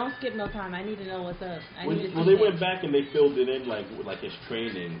see. Don't skip no time. I need to know what's up. I need to Well, see they him. went back and they filled it in like his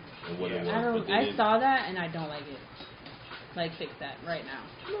training and what it was. I but don't. they I didn't- saw that and I don't like it. Like, fix that right now.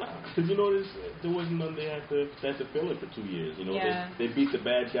 Because you know, there wasn't none. They had to fill it for 2 years. You know, Yeah. they beat the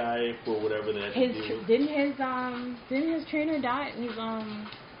bad guy for whatever they had His to deal with. didn't his trainer die? His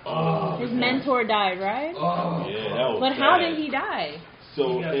yeah. mentor died, right? Oh. Yeah, that was But how bad. did he die?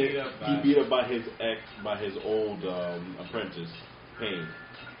 So He got beat up by- he beat up by his old apprentice, Payne.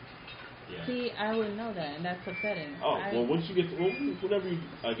 Yeah. See, I wouldn't know that, and that's upsetting. Oh, well, once you get whenever you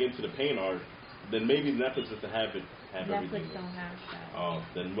get into the Payne arc, then maybe Netflix has to have everything. Netflix don't have that. Oh,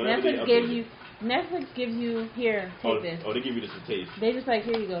 then whatever they Netflix gives you here, take this. Oh, they give you just a taste. They just like,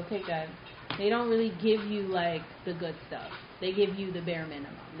 here you go, take that. They don't really give you like the good stuff. They give you the bare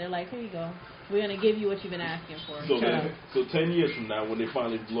minimum. They're like, here you go. We're gonna give you what you've been asking for. So, Shut up. so 10 years from now, when they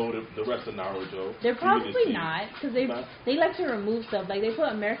finally blow the rest of Naruto, They're you can probably see- not, because Not? they like to remove stuff. Like they put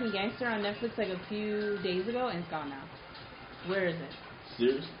American Gangster on Netflix like a few days ago, and it's gone now. Where is it?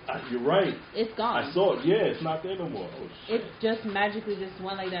 Serious? You're right. It's gone. I saw it. Yeah, it's not there no more. Oh shit. It's just magically just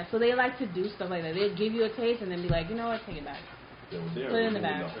went like that. So they like to do stuff like that. They give you a taste and then be like, you know what, take it back. They were there put it in the removing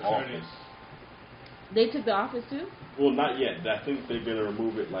bag. The Office. They took The Office too. Well, not yet. I think they're gonna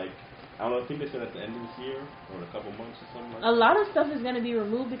remove it. Like I don't know. I think they said at the end of this year or in a couple months or something. Like A lot of stuff is going to be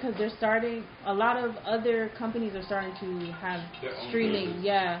removed because they're starting. A lot of other companies are starting to have Their own streaming. service.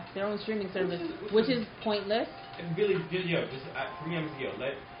 Yeah, their own streaming service, which is pointless. And really, just for me, I'm just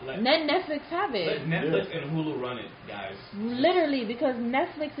let Netflix have let it. Netflix and Hulu run it, guys. Literally, because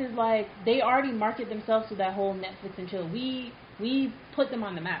Netflix is like they already market themselves to that whole Netflix and chill. We put them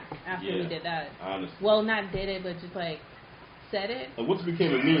on the map after we Yeah. did that. Honestly. Well, not did it, but just like said it. And once it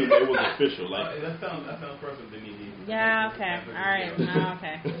became a meme, it was official. Like That sounds personal to me. Yeah, okay, all right, no,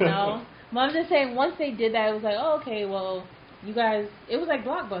 okay, no. But I'm just saying, once they did that, it was like, oh, okay, well, you guys, it was like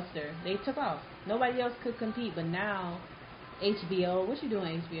Blockbuster. They took off. Nobody else could compete, but now HBO, what you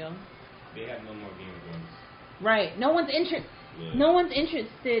doing, HBO? They have no more Game of Thrones. Right, no one's interested. Yeah. No one's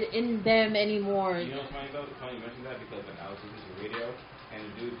interested in them anymore. You know what's funny though? It's funny you mentioned that because like I was listening to the radio and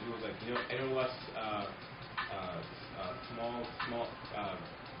the dude was like, you know, anyone watch small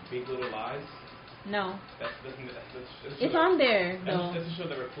Big Little Lies? No, That's it's on there though. That's a show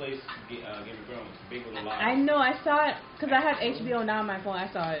that replaced Game of Thrones. Big Little Lies. I know, I saw it because I have HBO now on my phone. I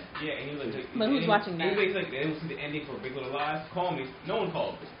saw it. Yeah, and he was like, But who's watching that? He's like, they didn't see the ending for Big Little Lies. Call me. No one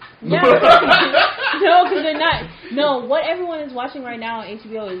called me. Yeah, no, because they're not. No, what everyone is watching right now on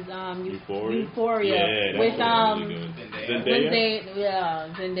HBO is Euphoria Yeah, with that's really good.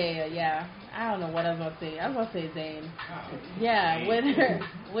 Zendaya? Zendaya. Yeah, I don't know what I was about to say. I was about to say Zayn. Wow. Yeah, with her,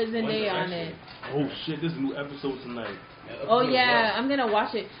 with One Zendaya on Direction. it. oh shit, this new episode tonight. Oh yeah, I'm gonna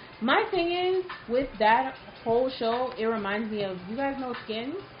watch it. My thing is with that whole show, it reminds me of, you guys know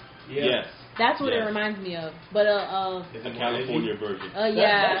Skins? Yeah. Yes. That's what it Yes. reminds me of. But Is A it more California edgy? version.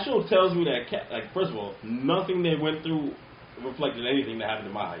 yeah. That show tells me that, like, first of all, nothing they went through reflected anything that happened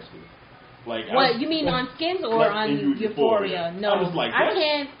in my high school. Like, What you mean on Skins or like, on in Euphoria? No, I was like, I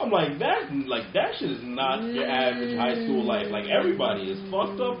can't. I'm like that shit is not your average high school life. Like everybody is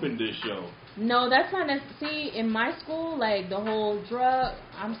fucked up in this show. No, that's not necessary. See, in my school, like the whole drug.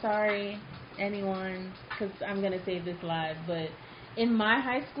 I'm sorry, anyone, because I'm gonna save this live. But in my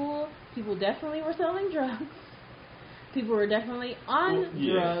high school, people definitely were selling drugs. People were definitely on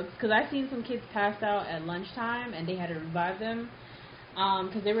drugs because I seen some kids pass out at lunchtime and they had to revive them.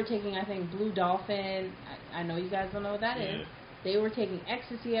 Because they were taking, I think, Blue Dolphin. I know you guys don't know what that is. They were taking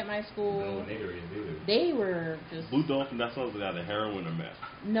ecstasy at my school. They were just... Blue Dolphin, that sounds like either heroin or meth.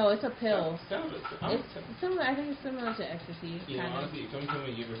 No, it's a pill. It's Similar. I think it's similar to ecstasy. You know, honestly, if someone told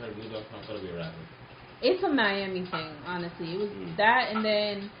me you ever heard Blue Dolphin, I thought it'd be a rapper. It's a Miami thing, honestly. It was that, and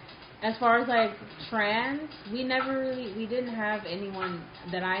then as far as like trans, we didn't have anyone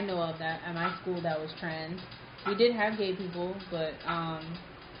that I know of that at my school that was trans. We did have gay people, but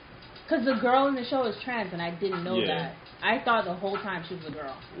because the girl in the show is trans, and I didn't know that. I thought the whole time she was a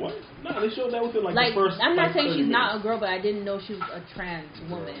girl. What? No, they showed that within like the first. I'm not saying she's minutes. not a girl, but I didn't know she was a trans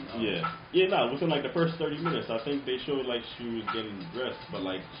woman. No, within like the first 30 minutes, I think they showed like she was getting dressed, but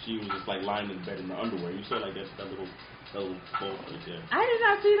like she was just like lying in bed in the underwear. You saw like that little bolt right there. I did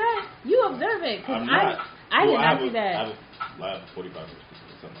not see that. You observe it, because I did not see that. I have 45 minutes.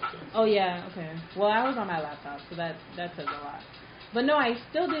 Something like that. Oh yeah, okay. Well, I was on my laptop, so that says a lot. But no, I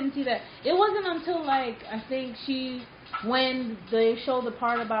still didn't see that. It wasn't until like I think when they showed the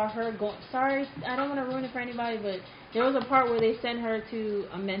part about her going. Sorry, I don't want to ruin it for anybody, but there was a part where they sent her to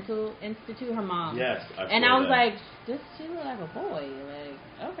a mental institute. Her mom. Yes, and I was like, she look like a boy.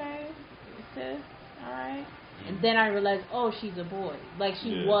 Like, okay, sis, all right. And then I realized, oh, she's a boy. Like,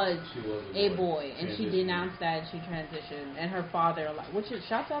 she was a boy. And she denounced that, and she transitioned. And her father, which is,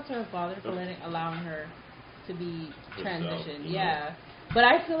 shouts out to her father for allowing her to be transitioned. Yeah. But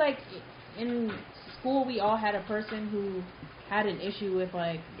I feel like in school, we all had a person who had an issue with,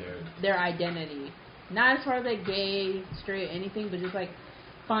 like, their identity. Not as far as, like, gay, straight, anything, but just, like,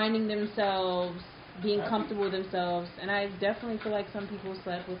 finding themselves, being comfortable with themselves. And I definitely feel like some people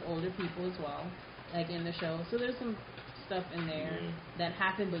slept with older people as well. Like in the show, so there's some stuff in there that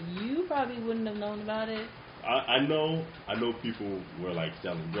happened, but you probably wouldn't have known about it. I know people were like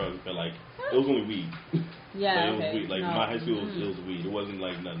selling drugs, but like it was only weed. Yeah, like, it was weed. Like my high school, it was weed. It wasn't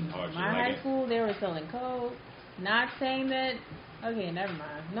like nothing hard. My high school, they were selling coke. Not saying that. Okay, never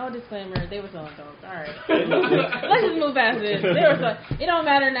mind. No disclaimer. They were selling coke. All right, let's just move past it. It don't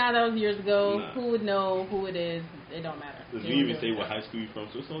matter now. That was years ago. Nah. Who would know who it is? It don't matter. Did you even say what high school you're from?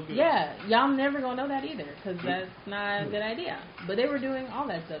 So it's all good. Yeah, y'all never gonna know that either, because that's not a good idea. But they were doing all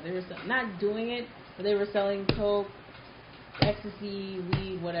that stuff. They were not doing it, but they were selling coke, ecstasy,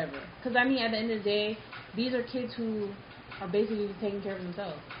 weed, whatever. Because I mean, at the end of the day, these are kids who are basically taking care of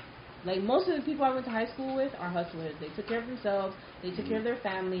themselves. Like most of the people I went to high school with are hustlers. They took care of themselves. They took care of their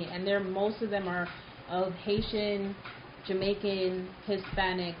family, and most of them are of Haitian, Jamaican,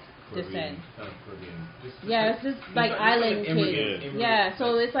 Hispanic descent. Yeah, it's just like island kids. Yeah,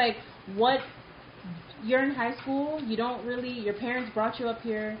 so it's like you're in high school, you don't really, your parents brought you up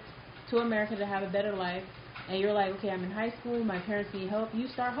here to America to have a better life, and you're like, okay, I'm in high school, my parents need help. You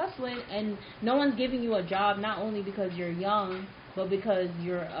start hustling, and no one's giving you a job, not only because you're young, but because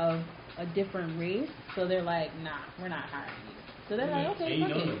you're of a different race. So they're like, nah, we're not hiring you. So they're like, okay, and you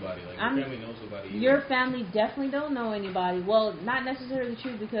know nobody. Like, your family knows nobody either. Your family definitely don't know anybody. Well, not necessarily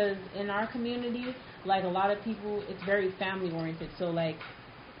true, because in our community, like a lot of people, it's very family oriented. So like,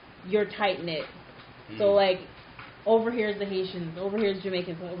 you're tight knit. So like, over here's the Haitians, over here's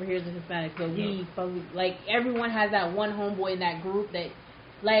Jamaicans, over here's the Hispanics. So we like everyone has that one homeboy in that group that,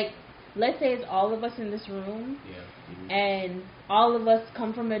 like, let's say it's all of us in this room, and all of us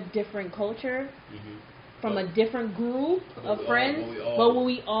come from a different culture. From a different group of friends, but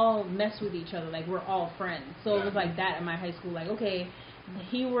we all mess with each other. Like, we're all friends. So it was like that in my high school. Like, okay,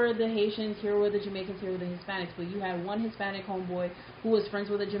 here were the Haitians, here were the Jamaicans, here were the Hispanics. But you had one Hispanic homeboy who was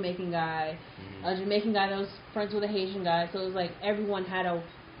friends with a Jamaican guy, a Jamaican guy that was friends with a Haitian guy. So it was like everyone had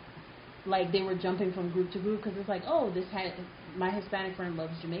they were jumping from group to group, because it's like, oh, my Hispanic friend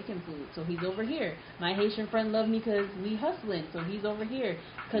loves Jamaican food, so he's over here. My Haitian friend loved me because we hustling, so he's over here.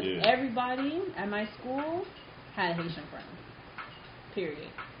 Because everybody at my school had a Haitian friend, period,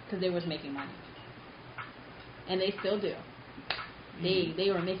 because they was making money. And they still do. They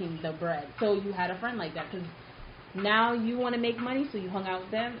were making the bread. So you had a friend like that, because now you want to make money, so you hung out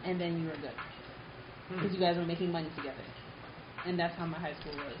with them, and then you were good. Because you guys were making money together. And that's how my high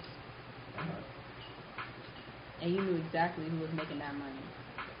school was. And you knew exactly who was making that money.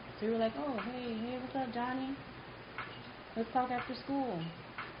 So you were like, oh, hey, what's up, Johnny? Let's talk after school.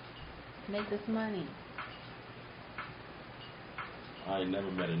 Make this money. I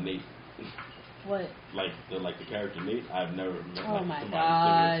never met a Nate. What? Like the character Nate. I've never met Oh like, my somebody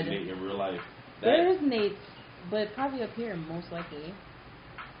God. similar to Nate in real life. There is Nate's, but probably up here most likely.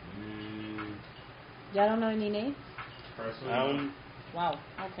 Y'all don't know any Nates? Personally, Wow.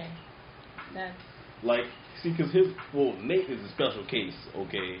 Okay. That's Like, see, because Nate is a special case,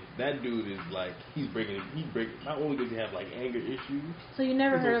 okay? That dude is like, he's breaking, not only does he have like anger issues. so you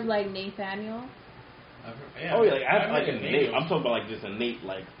never He's heard also- of like Nathaniel? Oh yeah, like I I've like met a Nate. Nate. I'm talking about like just a Nate,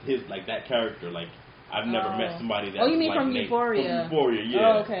 like his, like that character. Like I've never Oh. met somebody that. Oh, you was mean like from Nate. Euphoria? From Euphoria, yeah.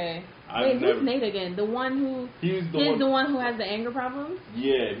 Oh, okay. I've Wait, never- who's Nate again? The one who? He's He's the one who has the anger problem?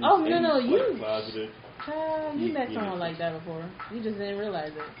 Yeah. Oh, and no, he's, you- like, closeted. You He- met he someone knows. like that before. You just didn't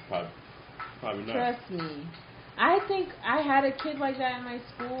realize it. Probably not. Trust me. I think I had a kid like that in my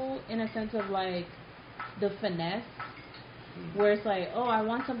school in a sense of like the finesse. Where it's like, oh, I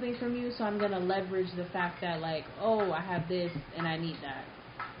want something from you, so I'm going to leverage the fact that, like, oh, I have this and I need that.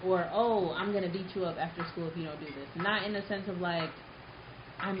 Or, oh, I'm going to beat you up after school if you don't do this. Not in the sense of, like,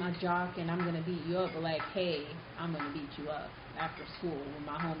 I'm a jock and I'm going to beat you up, but, like, hey, I'm going to beat you up after school with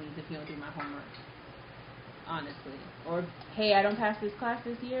my homies if you don't do my homework. Honestly. Or, hey, I don't pass this class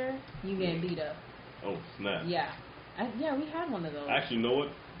this year, you getting beat up. Oh snap. Yeah. We had one of those. Actually, you know what?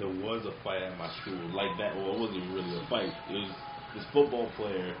 There was a fight at my school like that. Well, it wasn't even really a fight. It was this football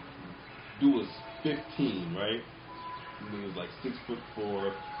player. Dude was 15, right? He was like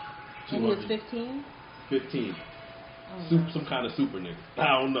 6'4", and he was 200. 15? 15. Oh, no. Some kind of super nigga.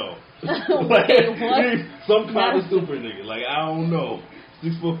 I don't know. Wait, what? Some kind of super nigga. Like, I don't know.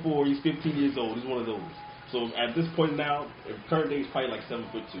 6'4", he's 15 years old. He's one of those. So at this point now, current day, he's probably like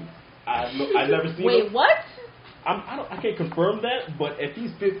 7'2". I've never seen him. Wait, what? I can't confirm that, but if he's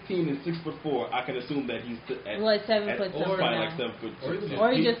 15 and 6'4", I can assume that he's at, Like 7 at foot probably something like now. 7 foot. Or he could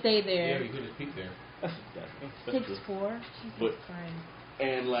Or he peek- just stayed Yeah, there. he could just peek there. That's 6'4"? Jesus But- Christ.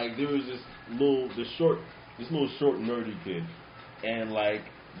 And like there was this little short nerdy kid, and like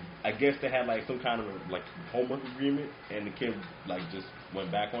I guess they had like some kind of like homework agreement, and the kid like just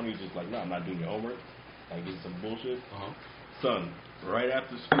went back on it. He's just like, no, I'm not doing your homework. Like it's some bullshit. Son, right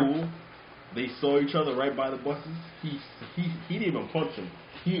after school, they saw each other right by the buses. He didn't even punch him.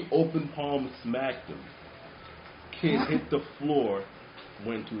 He open palm smacked him. Kid hit the floor,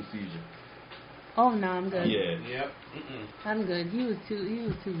 went to a seizure. Oh no, I'm good. Yeah, Yep. Mm-mm. I'm good. He was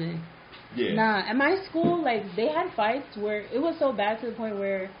too big. yeah. Nah, at my school, like they had fights where it was so bad to the point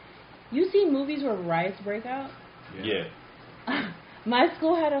where you see movies where riots break out. Yeah. My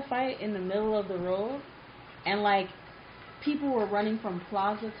school had a fight in the middle of the road, and like people were running from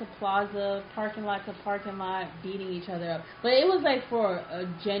plaza to plaza, parking lot to parking lot, beating each other up. But it was like for a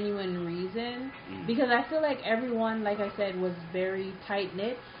genuine reason, because I feel like everyone, like I said, was very tight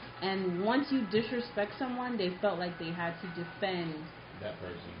knit. And once you disrespect someone, they felt like they had to defend, That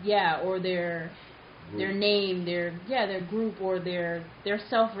person. yeah, or their Group. name, their group, or their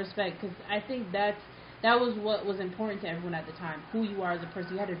self-respect. Because I think that was what was important to everyone at the time. Who you are as a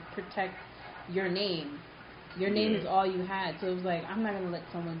person, you had to protect your name. Your name is all you had. So it was like, I'm not gonna let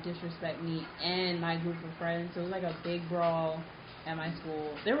someone disrespect me and my group of friends. So it was like a big brawl at my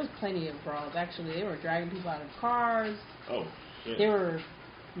school. There was plenty of brawls. Actually, they were dragging people out of cars. Oh shit. They were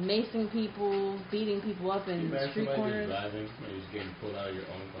macing people, beating people up Can you in imagine street somebody corners. just driving and you're just getting pulled out of your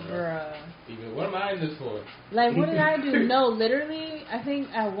own car? Bruh. You go, what am I in this for? Like, what did I do? No, literally, I think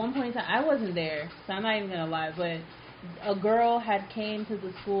at one point in time, I wasn't there, so I'm not even going to lie, but a girl had came to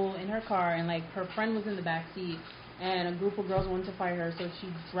the school in her car, and, like, her friend was in the back seat, and a group of girls wanted to fight her, so she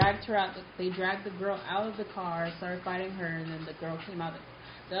dragged her out. They dragged the girl out of the car, started fighting her, and then the girl came out.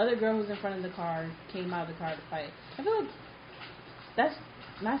 The other girl who was in front of the car came out of the car to fight. I feel like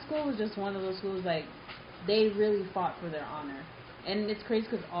my school was just one of those schools, like, they really fought for their honor. And it's crazy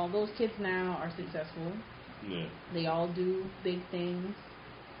because all those kids now are successful. Yeah. They all do big things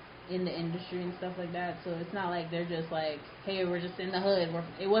in the industry and stuff like that. So it's not like they're just like, hey, we're just in the hood.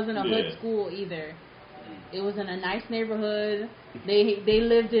 It wasn't a hood school either. It was in a nice neighborhood. They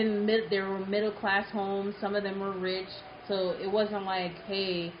lived in they were middle class homes. Some of them were rich. So it wasn't like,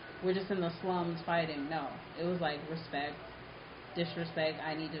 hey, we're just in the slums fighting. No, it was like respect, disrespect.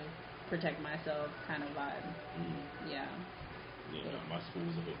 I need to protect myself kind of vibe. Yeah. Yeah, no, my school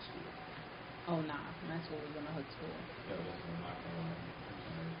was a hood school. Oh nah, my school was in a hood school.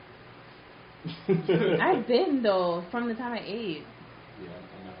 I've been though from the time I ate. Yeah,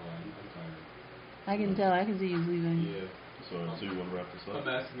 I'm not gonna lie. I'm tired. I can tell. I can see you leaving. Yeah. So you want to wrap this up? I'm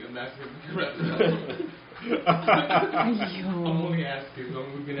asking if we can wrap this up. I'm only asking.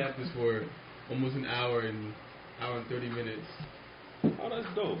 We've been at this for almost an hour and hour and 30 minutes. Oh, that's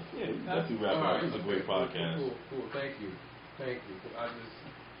dope. Yeah, that's a wrap up. It's a great podcast. Cool. Thank you. It's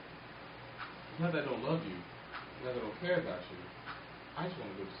not that I don't love you. It's not that I don't care about you. I just want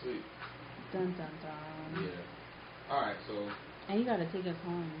to go to sleep. Dun dun dun. Yeah. All right. So. And you gotta take us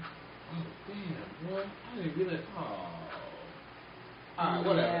home. Oh damn, bro! I didn't realize. Oh. All right,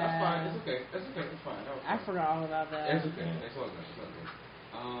 whatever. Yeah. That's fine. It's okay. It's fine. That was I fine. forgot all about that. It's okay. It's all good.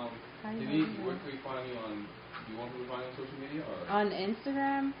 How you Denise, doing? where can we find you on? Do you want people to find you on social media or? On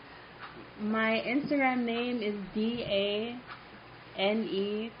Instagram, my Instagram name is DANEKKIKAVIESH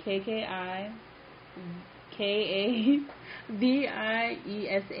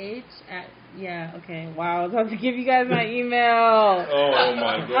at okay. Wow, I was about to give you guys my email. Oh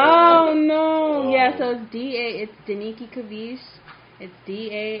my god. Oh no. Oh. Yeah, so it's Daniki Kavish. It's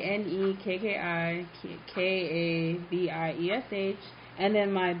DANEKKIKAVIESH. And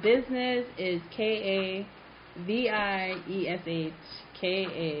then my business is KAVIESH.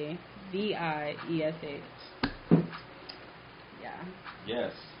 Yeah.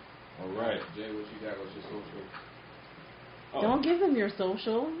 Yes. All right. Jay, what you got? What's your social? Oh. Don't give them your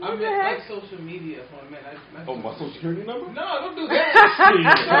social. I What the meant heck? like social media. That's what I meant. Oh, my social security number? No, don't do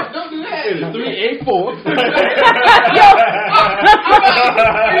that. Don't do that. It is 384. No.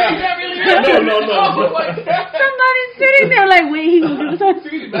 Oh my God. Somebody's sitting there like, wait, he gonna do this.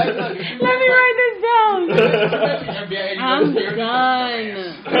 Sweetie, back up. Let me write this down. I'm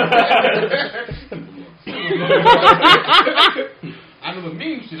done. I know the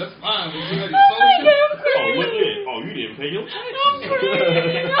meme shit. That's fine. But you got Oh my your God, social. I'm crying. Oh, you didn't pay your taxes.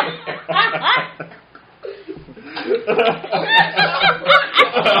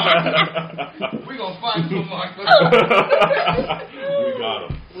 We gonna find some Marcus. We got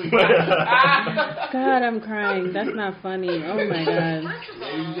him. God, I'm crying. That's not funny. Oh my God. Ladies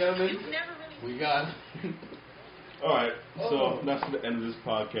and gentlemen, we got. All right, so that's the end of this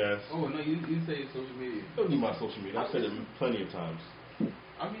podcast. Oh no, you say social media. Don't need my social media. I've said it plenty of times.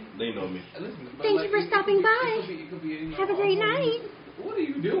 I mean, They know me. listen. But Thank you for stopping by. It could be anything. Have a great night. What are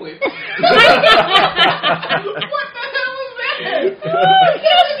you doing?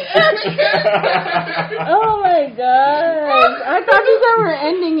 Oh my God. I thought you said we're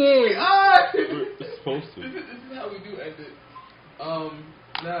ending it. We're supposed to. This is how we do end it.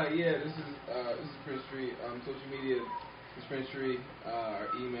 This is Prince Street. Social media is Prince Street. Our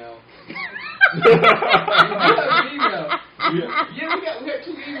email. We have an email. Yeah, we had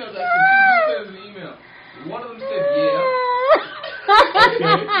 2 emails actually. 2 people sent us an email. One of them said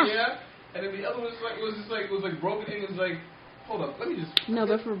yeah, and then the other one was like broken English. Like, hold up, let me just. No,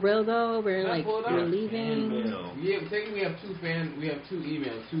 but for real though, we're like we're leaving. Email. Yeah, technically we have 2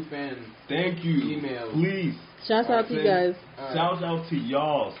 emails, 2 fan. Thank you. Emails. Please. Shouts out to you guys. Alright. Shout out to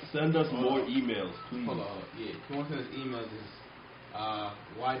y'all. Send us more emails, please. Hold on. Yeah, if you want to send us emails, is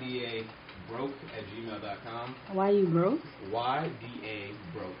ydabroke@gmail.com. Why you broke?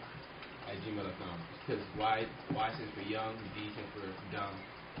 ydabroke@gmail.com. Because Y stands for young, D stands for dumb,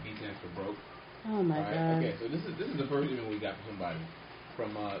 B stands for broke. Oh my Alright, God. okay, so this is the first email we got from somebody.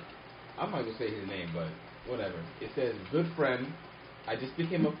 From I'm not gonna say his name, but whatever. It says, "Good friend, I just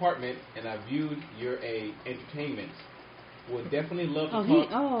became an apartment and I viewed your entertainment. Would definitely love to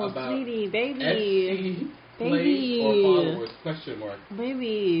talk about sweetie, baby. FC plays Baby. or followers, question mark.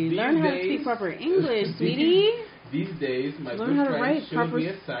 Baby, These learn how to days- speak proper English, sweetie. These days, my Learn good how to friend write showed proper me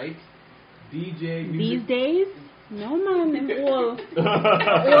a site, DJ These Music. days? No man, them old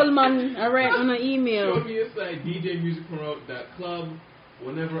man, I write on an email. Showed me a site, djmusicpromote.club.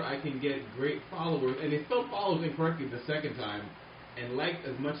 Whenever I can get great followers, and they spelled followers incorrectly the second time, and liked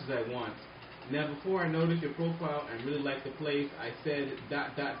as much as I want. Now, before I noticed your profile and really liked the place, I said ...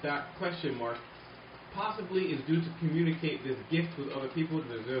 question mark. Possibly is due to communicate this gift with other people to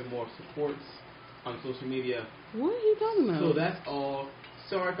deserve more supports on social media. What are you talking about? So that's all.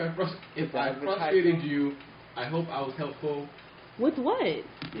 Sorry if I frustrated you. I hope I was helpful. With what?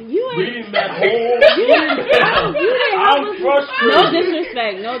 You ain't. Reading that whole You didn't I'm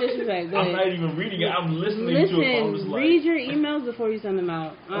frustrated. No disrespect. But I'm not even reading it. I'm listening to it. I'm just listen, like, read your emails before you send them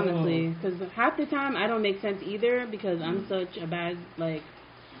out, honestly. Because half the time I don't make sense either because I'm such a bad,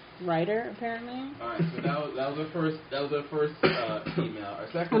 writer, apparently. Alright, so that was our first email. Our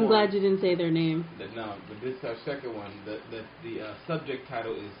second I'm one. glad you didn't say their name. No, but this is our second one. The subject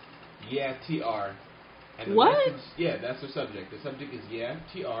title is Yeah TR. And the What? message, that's the subject. The subject is Yeah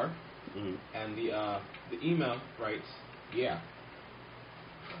TR. And the email writes Yeah.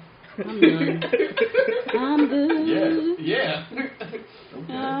 I'm good. I'm good. Yeah.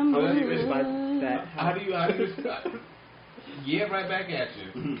 I'm How do you good. respond to that? How do you Yeah, right back at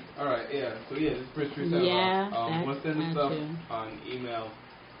you. All right, yeah. So yeah, this is Prince Tree Seven. Yeah, We'll send the that stuff too. on email.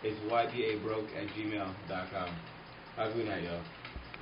 It's ydabroke@gmail.com. Have a good night, y'all.